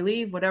 close,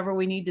 relieve, whatever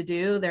we need to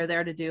do. They're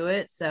there to do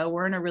it. So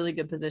we're in a really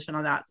good position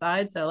on that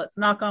side. So let's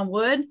knock on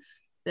wood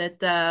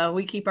that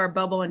we keep our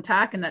bubble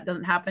intact and that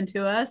doesn't happen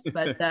to us,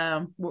 but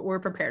we're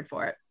prepared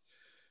for it.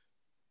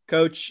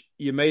 Coach,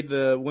 you made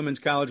the Women's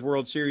College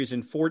World Series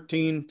in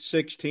 14,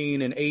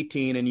 16, and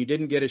 18, and you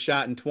didn't get a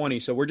shot in 20.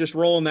 So we're just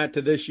rolling that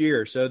to this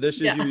year. So this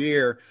is your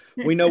year.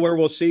 We know where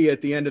we'll see you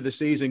at the end of the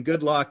season.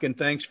 Good luck, and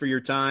thanks for your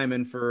time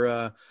and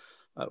for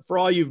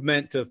all you've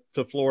meant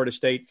to Florida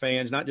State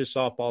fans, not just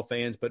softball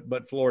fans,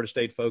 but Florida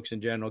State folks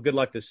in general. Good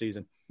luck this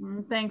season.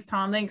 Thanks,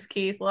 Tom. Thanks,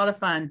 Keith. A lot of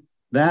fun.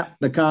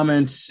 The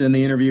comments in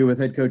the interview with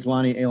head coach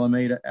Lonnie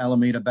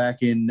Alameda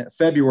back in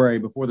February,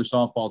 before the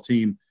softball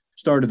team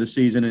started the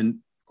season. And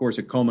of course,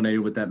 it culminated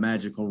with that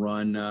magical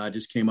run.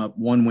 Just came up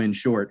 1 win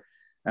short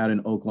out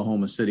in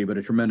Oklahoma City, but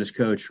a tremendous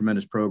coach,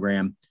 tremendous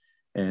program.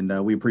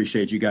 And we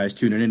appreciate you guys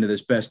tuning into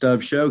this Best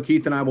Of show.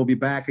 Keith and I will be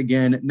back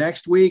again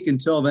next week.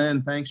 Until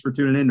then, thanks for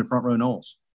tuning in to Front Row Noles.